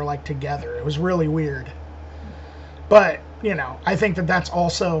when they were like together. It was really weird, but I think that that's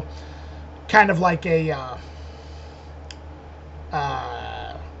also kind of like a uh,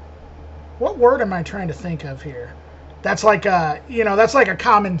 what word am I trying to think of here? That's like a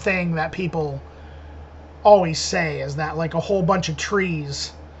common thing that people always say is that like a whole bunch of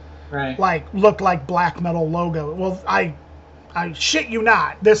trees Right. like look like black metal logo. Well, I shit you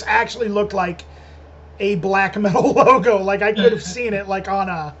not. This actually looked like a black metal logo. Like I could have seen it like on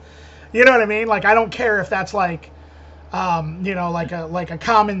a, you know what I mean? Like I don't care if that's like, like a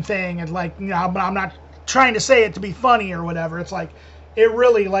common thing, and like I'm not trying to say it to be funny or whatever. It's like it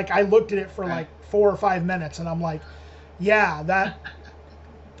really like I looked at it for Right. like 4 or 5 minutes, and I'm like, yeah, that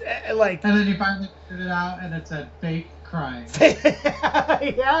like And then you finally figured it out, and it said fake crying.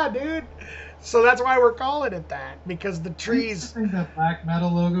 yeah, dude. So that's why we're calling it that because the I used to trees. think that black metal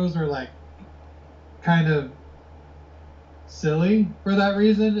logos are like kind of silly for that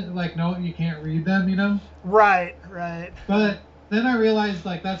reason. Like, no, you can't read them. Right, right. But then I realized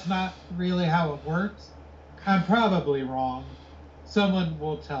like that's not really how it works. I'm probably wrong. Someone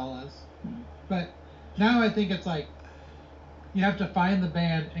will tell us. But now I think it's like you have to find the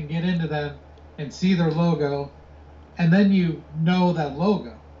band and get into them and see their logo, and then you know that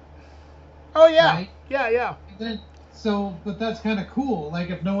logo, Oh yeah, right? yeah, yeah. And then but that's kind of cool. Like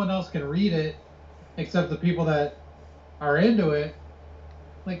if no one else can read it except the people that are into it,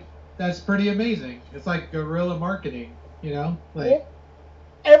 like that's pretty amazing. It's like guerrilla marketing. Like Well,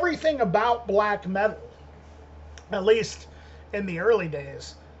 everything about black metal, at least in the early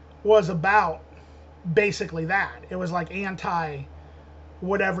days, was about basically that. It was like anti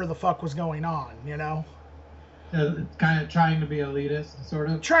whatever the fuck was going on. kind of trying to be elitist, sort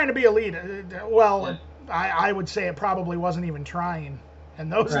of. Trying to be elite. Well, Yeah. I would say it probably wasn't even trying in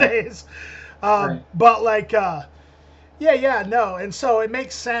those Right. days. Right. But like, yeah, no. And so it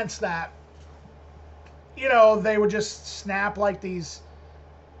makes sense that, they would just snap like these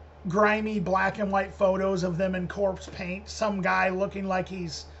grimy black and white photos of them in corpse paint. Some guy looking like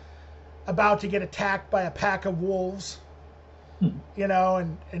he's about to get attacked by a pack of wolves,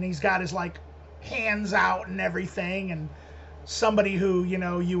 and he's got his like hands out and everything, and somebody who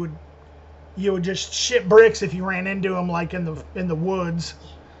you would just shit bricks if you ran into him like in the woods,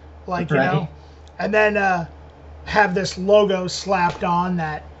 like Right. and then have this logo slapped on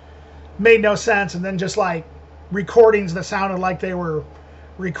that made no sense, and then just like recordings that sounded like they were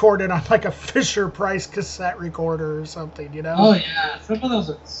recorded on like a Fisher Price cassette recorder or something. Oh yeah, some of those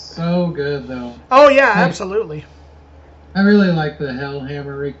are so good though. Oh yeah, Like absolutely. I really like the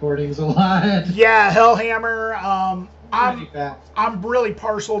Hellhammer recordings a lot. Yeah, Hellhammer. I'm Pretty fast. I'm really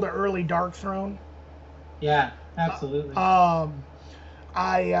partial to early Dark Throne. Yeah, absolutely. Um,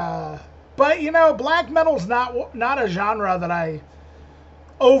 but black metal's not a genre that I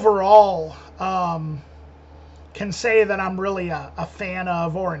overall can say that I'm really a fan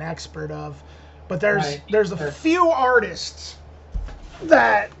of or an expert of. But there's Right. there's a Sure. few artists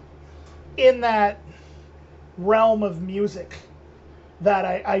that in that realm of music that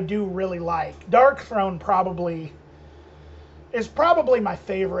I do really like. Dark Throne is probably my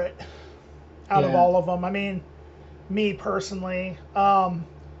favorite out of Yeah. all of them. I mean, me personally, some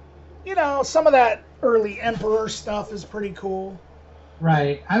of that early Emperor stuff is pretty cool.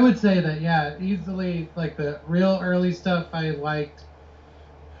 Right. I would say that, yeah, easily, like the real early stuff I liked.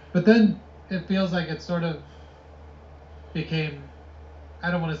 But then it feels like it sort of became,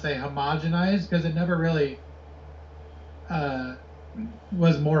 I don't want to say homogenized, because it never really uh,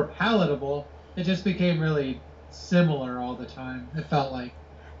 was more palatable. It just became really similar all the time. It felt like.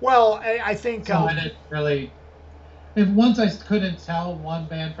 Well, I think So I didn't really. If once I couldn't tell one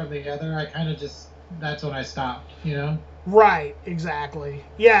band from the other, I kind of just that's when I stopped. You know. right, exactly.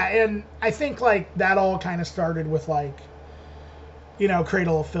 Yeah, and I think like that all kind of started with like, you know,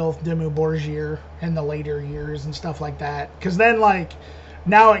 Cradle of Filth, Dimmu Borgir in the later years and stuff like that. Because then like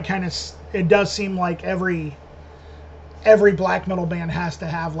now it does seem like every black metal band has to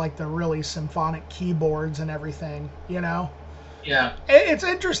have like the really symphonic keyboards and everything, you know? Yeah. It's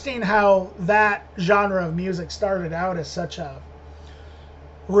interesting how that genre of music started out as such a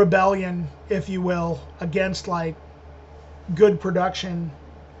rebellion, if you will, against like good production.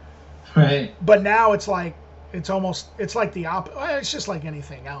 Right. But now it's like, it's like the opposite. It's just like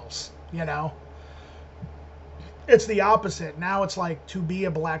anything else, you know? It's the opposite. Now it's like to be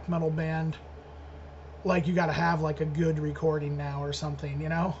a black metal band, like you got to have like a good recording now or something, you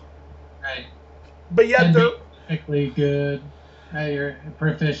know? Right. But yet And they're be technically good at your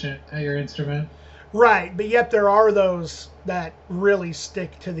proficient at your instrument. right, but yet there are those that really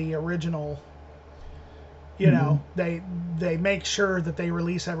stick to the original. You know, they make sure that they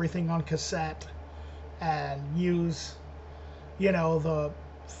release everything on cassette and use, you know, the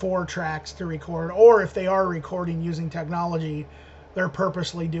 4 tracks to record, or if they are recording using technology, they're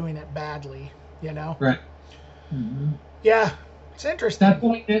purposely doing it badly, you know? Right. Mm-hmm. Yeah, it's interesting.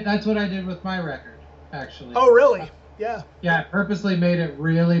 That's what I did with my record, actually. Oh, really? Yeah. Yeah, I purposely made it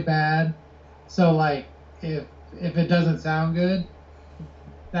really bad. So like if it doesn't sound good,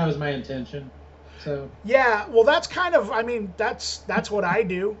 that was my intention. So Yeah, well that's kind of I mean, that's what I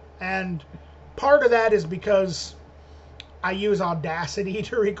do. And part of that is because I use Audacity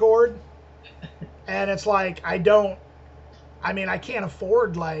to record. And it's like I can't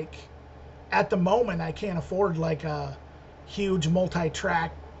afford like at the moment I can't afford like a huge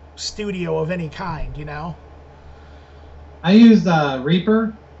multi-track studio of any kind, you know. I used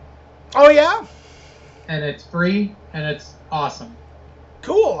Reaper, Oh yeah? and it's free and it's awesome.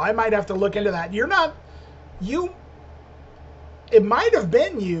 Cool. I might have to look into that. You're not you it might have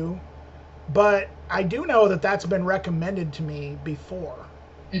been you, but I do know that that's been recommended to me before.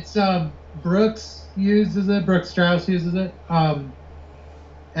 It's Brooks uses it, Brooks Strauss uses it. And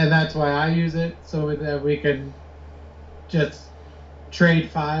that's why I use it so that we can just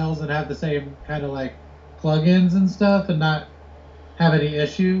trade files and have the same kind of like plugins and stuff and not have any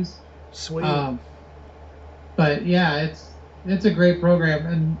issues. Sweet. But yeah, it's a great program,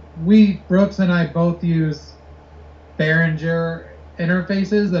 and Brooks and I both use Behringer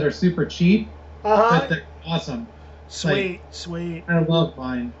interfaces that are super cheap, but they're awesome. Sweet. I love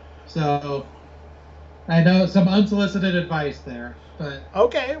mine. So I know some unsolicited advice there, but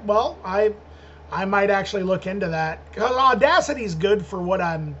Okay, well, I might actually look into that. 'Cause Audacity's good for what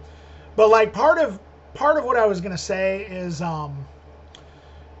I'm but like part of what I was going to say is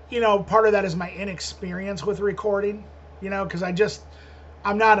you know, part of that is my inexperience with recording, you know, cuz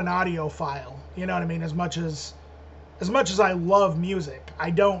I'm not an audiophile, you know what I mean, as much as I love music. I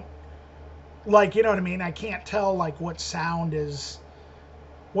don't like, you know what I mean? I can't tell like what sounds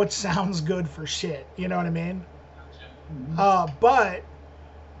good for shit, you know what I mean? But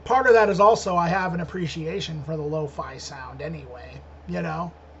part of that is also I have an appreciation for the lo-fi sound anyway, you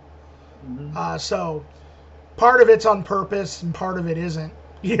know? So part of it's on purpose and part of it isn't.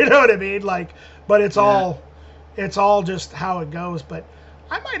 You know what I mean? Like, but it's all just how it goes. But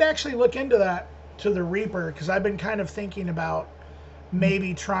I might actually look into that to the Reaper because I've been kind of thinking about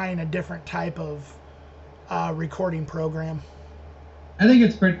maybe trying a different type of recording program. I think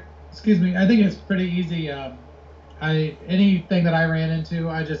it's pretty. Excuse me. I think it's pretty easy. Anything that I ran into,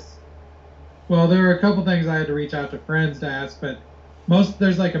 there were a couple things I had to reach out to friends to ask, but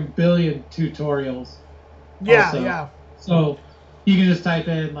there's like a billion tutorials. Yeah, also. yeah. So you can just type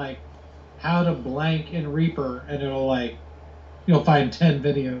in like how to blank in Reaper, and you'll find 10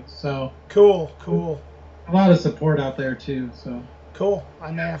 videos. So cool. A lot of support out there too. So cool.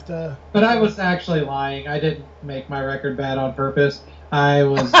 I may have to. But I was actually lying. I didn't make my record bad on purpose. I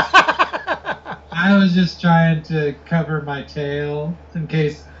was just trying to cover my tail in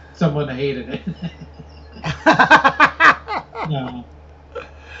case someone hated it. No.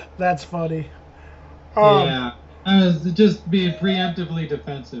 That's funny. Yeah. I was just being preemptively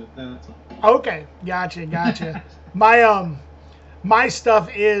defensive. That's all. Okay, gotcha. My stuff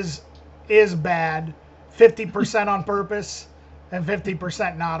is bad, 50% on purpose and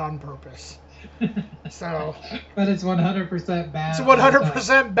 50% not on purpose. So. But it's 100% bad. It's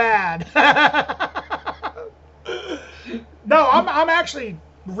 100% bad. No, I'm actually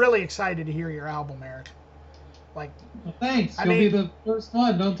really excited to hear your album, Eric. Like, Well, thanks. I You'll mean, be the first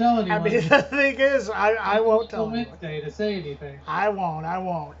one. Don't tell I anyone. mean, the thing is, I won't tell anyone. Wednesday to say anything. I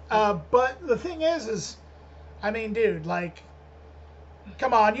won't. But the thing is, I mean, dude, like,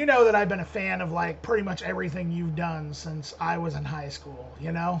 come on, you know that I've been a fan of like pretty much everything you've done since I was in high school,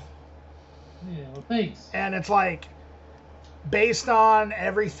 you know? Yeah, well, thanks. And it's like, based on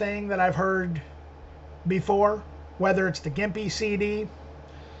everything that I've heard before, whether it's the Gimpy CD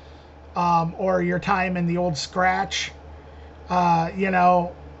or your time in the old Scratch, you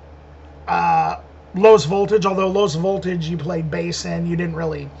know, Lowest Voltage, although Lowest Voltage you played bass in, you didn't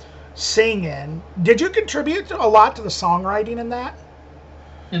really sing in. Did you contribute a lot to the songwriting in that?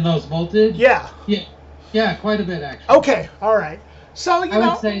 In Lowest Voltage? Yeah. Yeah, quite a bit actually. Okay, all right. So, I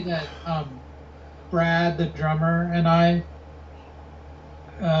would say that Brad, the drummer, and I,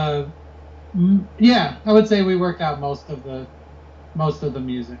 yeah, I would say we worked out most of the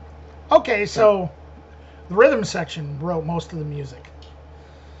music. Okay, so the rhythm section wrote most of the music.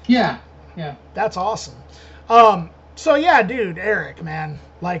 Yeah. That's awesome. So yeah, dude, Eric, man,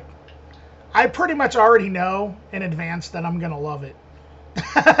 like, I pretty much already know in advance that I'm gonna love it.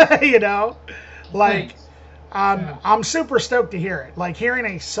 You know, like, I'm super stoked to hear it. Like, hearing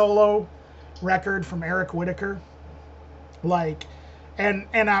a solo record from Eric Whitacre, like, and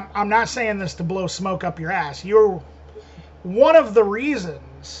I'm not saying this to blow smoke up your ass. You're one of the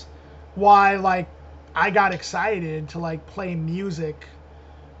reasons why, like, I got excited to like play music,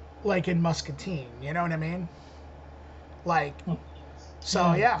 like in Muscatine. You know what I mean? Like,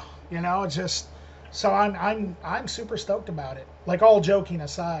 so yeah, you know, it's just, so I'm super stoked about it. Like, all joking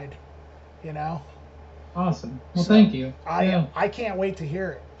aside, you know. Awesome. Well, So, thank you. I can't wait to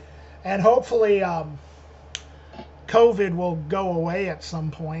hear it, and hopefully COVID will go away at some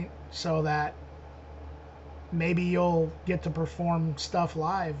point so that maybe you'll get to perform stuff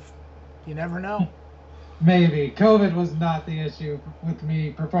live. You never know. Maybe. COVID was not the issue with me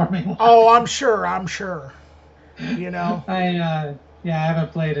performing live. Oh, I'm sure. You know. I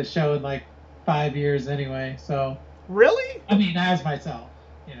haven't played a show in like 5 years anyway, so. Really? I mean, as myself,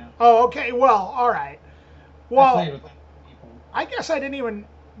 you know. Oh, okay. Well, all right. I Well, played with other people. I guess I didn't even.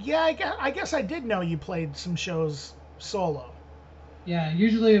 Yeah, I guess I did know you played some shows solo. Yeah,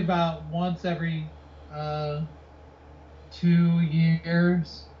 usually about once every 2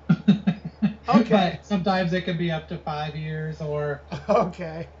 years. Okay. But sometimes it can be up to 5 years, or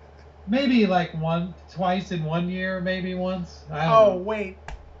Okay. maybe like twice in 1 year, maybe once. I don't Oh, know. wait.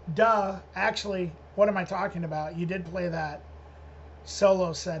 Duh. Actually, what am I talking about? You did play that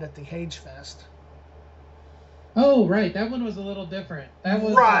solo set at the Hage Fest. Oh, right. That one was a little different. That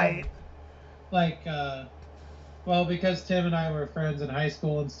was Right. Well, because Tim and I were friends in high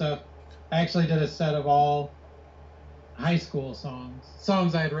school and stuff, I actually did a set of all high school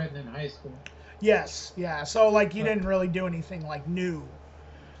songs I had written in high school. Yes. Yeah. So, like, you didn't really do anything like new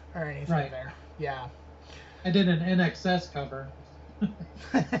or anything Right. there. Yeah. I did an NXS cover.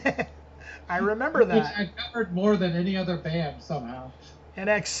 I remember Which that. I covered more than any other band somehow. In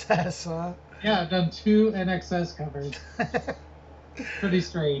excess, huh? Yeah, I've done 2 NXS covers. Pretty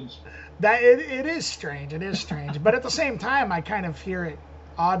strange. That it is strange. It is strange. But at the same time, I kind of hear it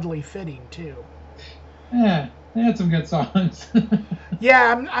oddly fitting too. Yeah, they had some good songs.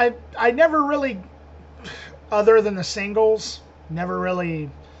 Yeah, I never really, other than the singles, never really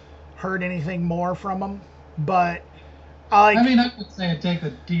heard anything more from them. But I could say take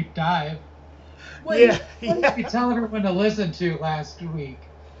a deep dive. What did you tell everyone to listen to last week?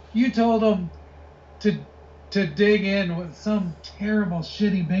 You told them to dig in with some terrible,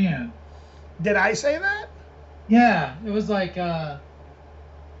 shitty band. Did I say that? Yeah, it was like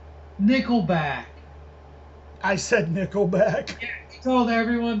Nickelback. I said Nickelback. Yeah, you told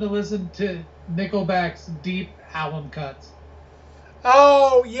everyone to listen to Nickelback's deep album cuts.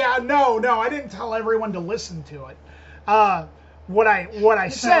 Oh yeah, no, I didn't tell everyone to listen to it. What I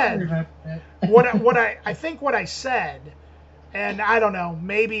said, I think what I said, and I don't know,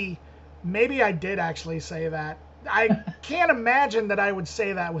 maybe I did actually say that. I can't imagine that I would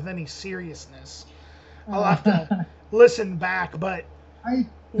say that with any seriousness. I'll have to listen back, but I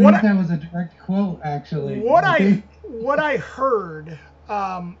think that was a direct quote, actually. What I heard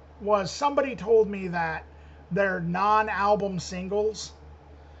was somebody told me that their non-album singles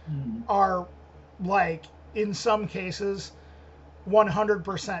are, like, in some cases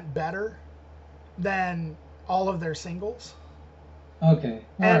 100% better than all of their singles. Okay.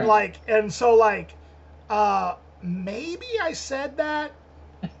 And maybe I said that.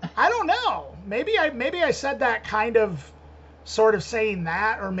 I don't know. Maybe I said that kind of sort of saying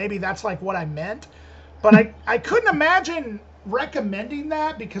that, or maybe that's like what I meant. But I couldn't imagine recommending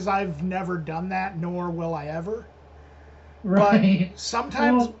that because I've never done that, nor will I ever. Right. But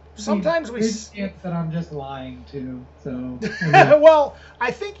sometimes we. There's a chance that I'm just lying too. So. Well,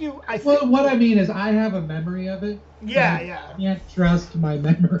 I think. Well, what I mean is, I have a memory of it. Yeah, I can't trust my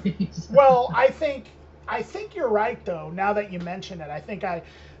memories. Well, I think you're right though. Now that you mention it,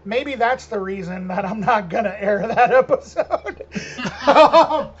 maybe that's the reason that I'm not gonna air that episode.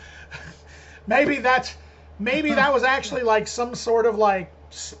 Maybe that was actually like some sort of like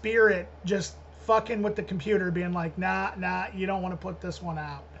spirit just fucking with the computer, being like, nah, you don't want to put this one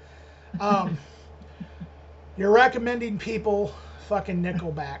out. You're recommending people fucking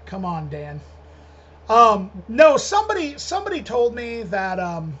Nickelback. Come on, Dan. No, somebody told me that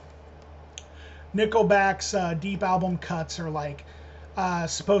Nickelback's deep album cuts are like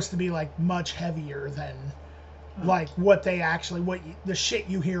supposed to be like much heavier than like the shit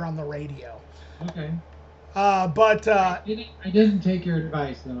you hear on the radio. Okay. But I didn't take your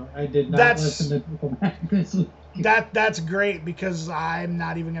advice though. I did not listen to Nickelback this week. That's great because I'm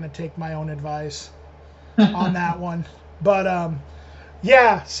not even gonna take my own advice on that one. But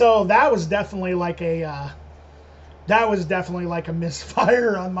yeah, so that was definitely like a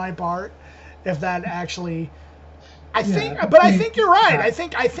misfire on my part. If that actually, I think you're right. I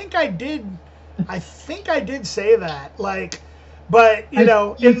think I did say that. Like, but you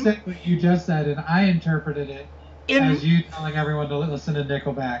know, you said what you just said, and I interpreted it as you telling everyone to listen to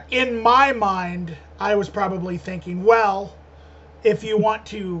Nickelback. In my mind, I was probably thinking, well, if you want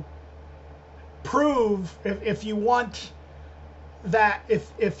to prove, if you want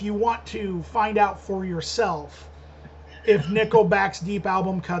to find out for yourself if Nickelback's deep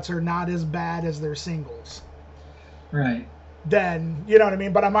album cuts are not as bad as their singles, right? Then you know what I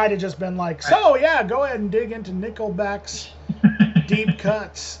mean. But I might have just been like, so yeah, go ahead and dig into Nickelback's deep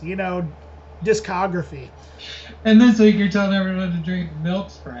cuts, you know, discography. And this week you're telling everyone to drink Milk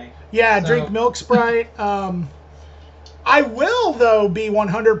Sprite. Yeah, drink Milk Sprite. I will, though, be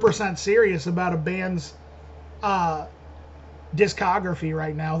 100% serious about a band's discography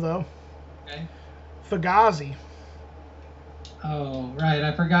right now, though. Okay. Fugazi. Oh, right.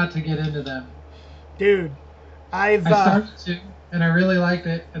 I forgot to get into them. Dude, I started to, and I really liked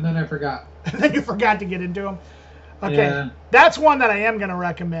it, and then I forgot. And then you forgot to get into them? Okay. Yeah. That's one that I am going to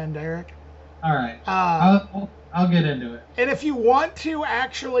recommend, Eric. All right. I'll get into it. And if you want to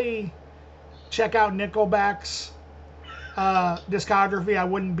actually check out Nickelback's discography, I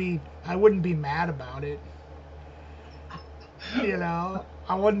wouldn't be mad about it. You know,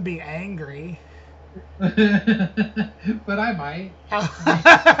 I wouldn't be angry. But I might.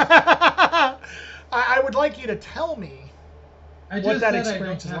 I would like you to tell me what that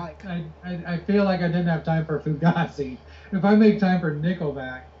experience is like. I feel like I didn't have time for Fugazi. If I make time for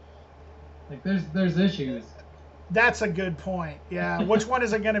Nickelback, like there's issues. That's a good point. Yeah. Which one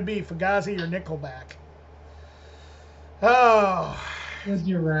is it going to be, Fugazi or Nickelback? Oh. Would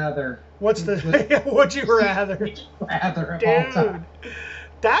you rather? Would you rather? Dude,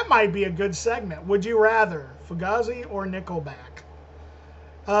 that might be a good segment. Would you rather, Fugazi or Nickelback?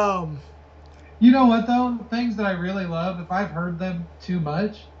 You know what though? Things that I really love, if I've heard them too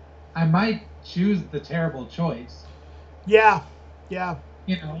much, I might choose the terrible choice. Yeah. Yeah.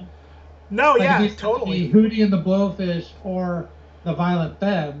 You know? No, like yeah, totally. Hootie and the Blowfish or the Violent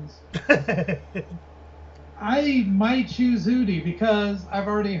Femmes. I might choose Hootie because I've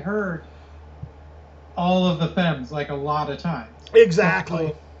already heard all of the Femmes like a lot of times. Exactly.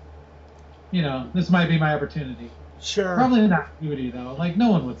 So, you know, this might be my opportunity. Sure. Probably not Hootie though. Like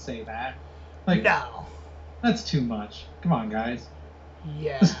no one would say that. Like no. That's too much. Come on, guys.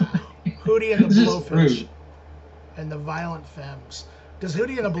 Yeah. Hootie and the Blowfish and the Violent Femmes. Does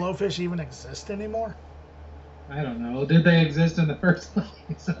Hootie and the Blowfish even exist anymore? I don't know. Did they exist in the first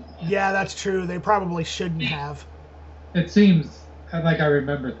place? Yeah, that's true. They probably shouldn't have. It seems like I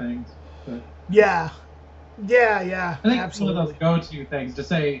remember things. But yeah. Yeah, I think absolutely. It's one of those go-to things to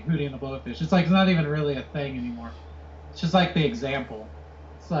say Hootie and the Blowfish. It's like it's not even really a thing anymore. It's just like the example.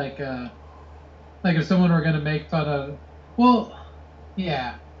 It's like if someone were going to make fun of... Well,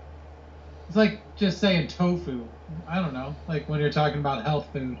 yeah. It's like just saying tofu. I don't know. Like when you're talking about health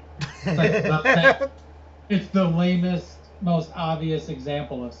food. It's like it's the lamest, most obvious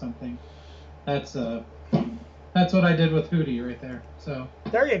example of something. That's what I did with Hootie right there. So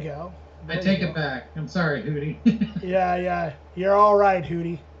there you go. I take it back. I'm sorry, Hootie. Yeah. You're all right,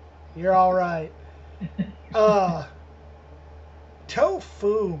 Hootie. You're all right.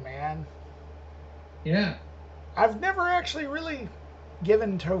 Tofu, man. Yeah. I've never actually really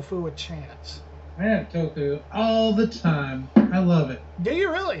given tofu a chance. I have tofu all the time. I love it. Do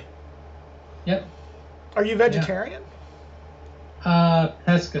you really? Yep. Are you vegetarian?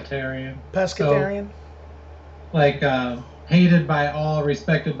 Pescatarian. Pescatarian? So, like, hated by all,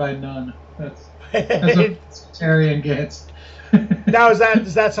 respected by none. That's what pescatarian gets. Now, is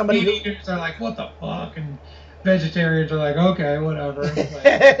that somebody Meat eaters are like, what the fuck? And vegetarians are like, okay, whatever.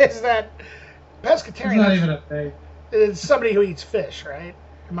 Like, is that pescatarian? It's not even a thing. It's somebody who eats fish, right?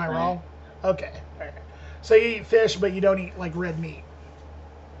 Am I wrong? Okay. All right. So you eat fish, but you don't eat like red meat.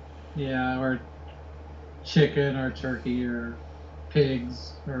 Yeah, or chicken or turkey or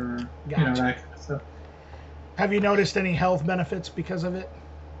pigs or that kind of stuff. Have you noticed any health benefits because of it?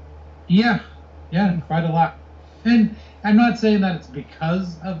 Yeah, quite a lot. And I'm not saying that it's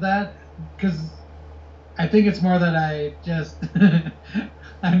because of that, because I think it's more that I just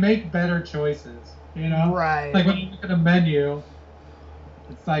I make better choices, Right. Like when you look at a menu,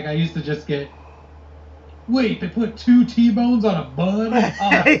 it's like I used to just get, wait, they put 2 T-bones on a bun?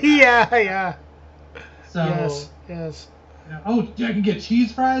 Oh. Yeah. So yes. Oh, I can get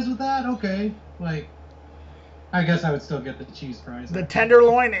cheese fries with that? Okay. Like, I guess I would still get the cheese fries. The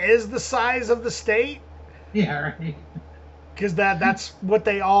tenderloin is the size of the state? Yeah, right. Because that's what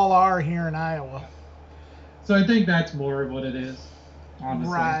they all are here in Iowa. So I think that's more of what it is,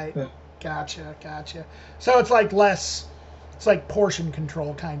 honestly. Right. But, Gotcha. So it's like portion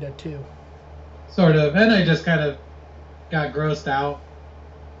control kind of too. Sort of. And I just kind of got grossed out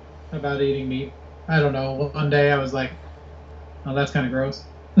about eating meat. I don't know. One day I was like, oh, that's kind of gross.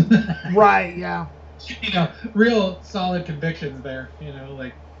 Right, yeah. Real solid convictions there,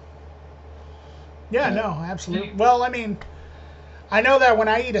 like. Yeah, no, absolutely. Well, I mean, I know that when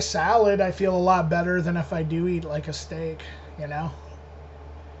I eat a salad, I feel a lot better than if I do eat like a steak,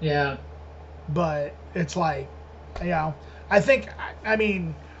 Yeah. But it's like, I think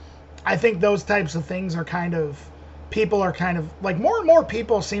those types of things are people are kind of, like more and more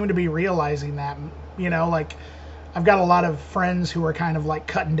people seem to be realizing that, like I've got a lot of friends who are kind of like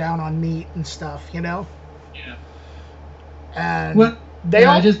cutting down on meat and stuff, Yeah. And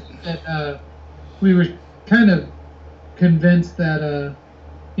we were kind of convinced that,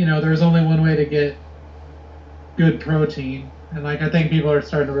 there's only one way to get good protein. And, I think people are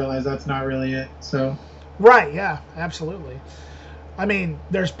starting to realize that's not really it, so. Right, yeah, absolutely. I mean,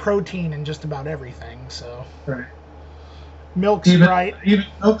 there's protein in just about everything, so. Right. Milk Sprite. Even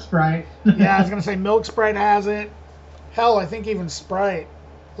Milk Sprite. Yeah, I was going to say Milk Sprite has it. Hell, I think even Sprite.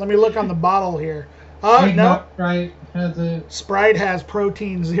 Let me look on the bottle here. Oh, no. Milk Sprite has it. Sprite has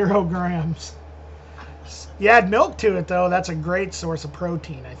protein 0 grams. You add milk to it, though, that's a great source of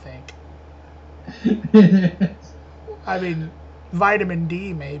protein, I think. I mean, vitamin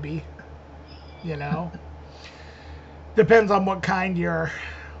D, maybe. Depends on what kind you're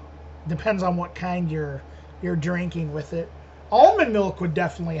drinking with it. Almond milk would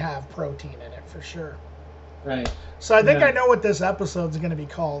definitely have protein in it, for sure. Right. So I think I know what this episode's going to be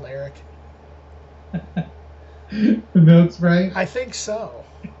called, Eric. The Milk Sprite? I think so.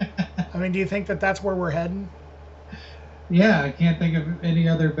 I mean, do you think that that's where we're heading? Yeah, I can't think of any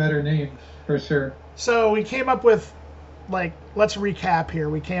other better name, for sure. So we came up with, let's recap here.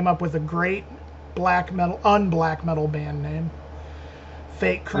 We came up with a great unblack metal band name.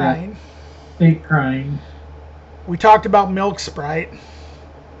 Fake Crying. Yeah. Fake Crying. We talked about Milk Sprite.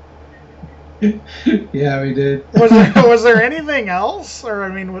 Yeah, we did. Was there anything else? Or, I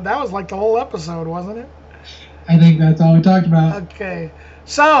mean, that was like the whole episode, wasn't it? I think that's all we talked about. Okay.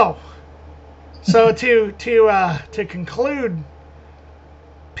 So to conclude,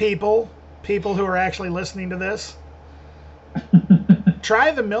 people who are actually listening to this,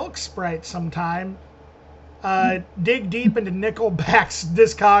 try the Milk Sprite sometime. Dig deep into Nickelback's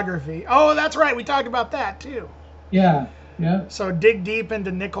discography. Oh, that's right. We talked about that too. Yeah. So dig deep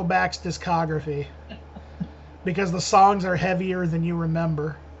into Nickelback's discography because the songs are heavier than you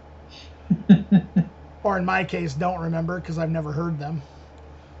remember. Or in my case, don't remember because I've never heard them.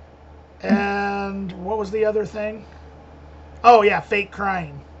 And what was the other thing? Oh, yeah, Fake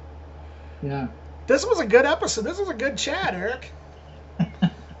Crying. Yeah. This was a good episode. This was a good chat, Eric.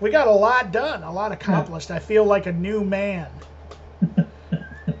 We got a lot done, a lot accomplished. I feel like a new man.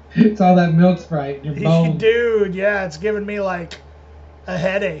 It's all that Milk Sprite in your bones. Dude, yeah, it's giving me like a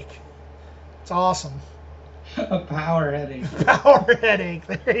headache. It's awesome. A power headache. Power headache.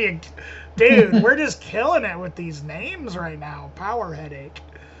 There you go. Dude, we're just killing it with these names right now. Power headache.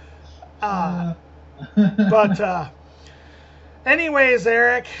 But anyways,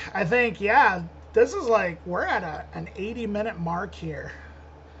 Eric, I think, this is we're at an 80-minute mark here.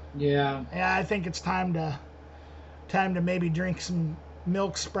 Yeah. Yeah, I think it's time to maybe drink some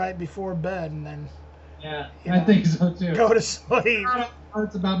Milk Sprite before bed and then I think so too. Go to sleep.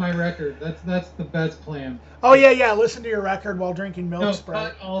 parts about my record. That's the best plan. Oh yeah. Listen to your record while drinking milk No,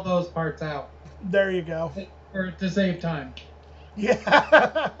 Sprite. cut all those parts out, There you go. or to save time.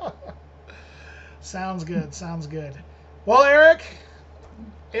 Yeah. Sounds good. Sounds good. Well, Eric,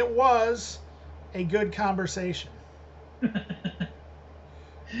 it was a good conversation.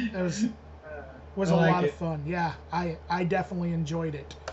 It was I a like lot it. of fun. Yeah, I definitely enjoyed it.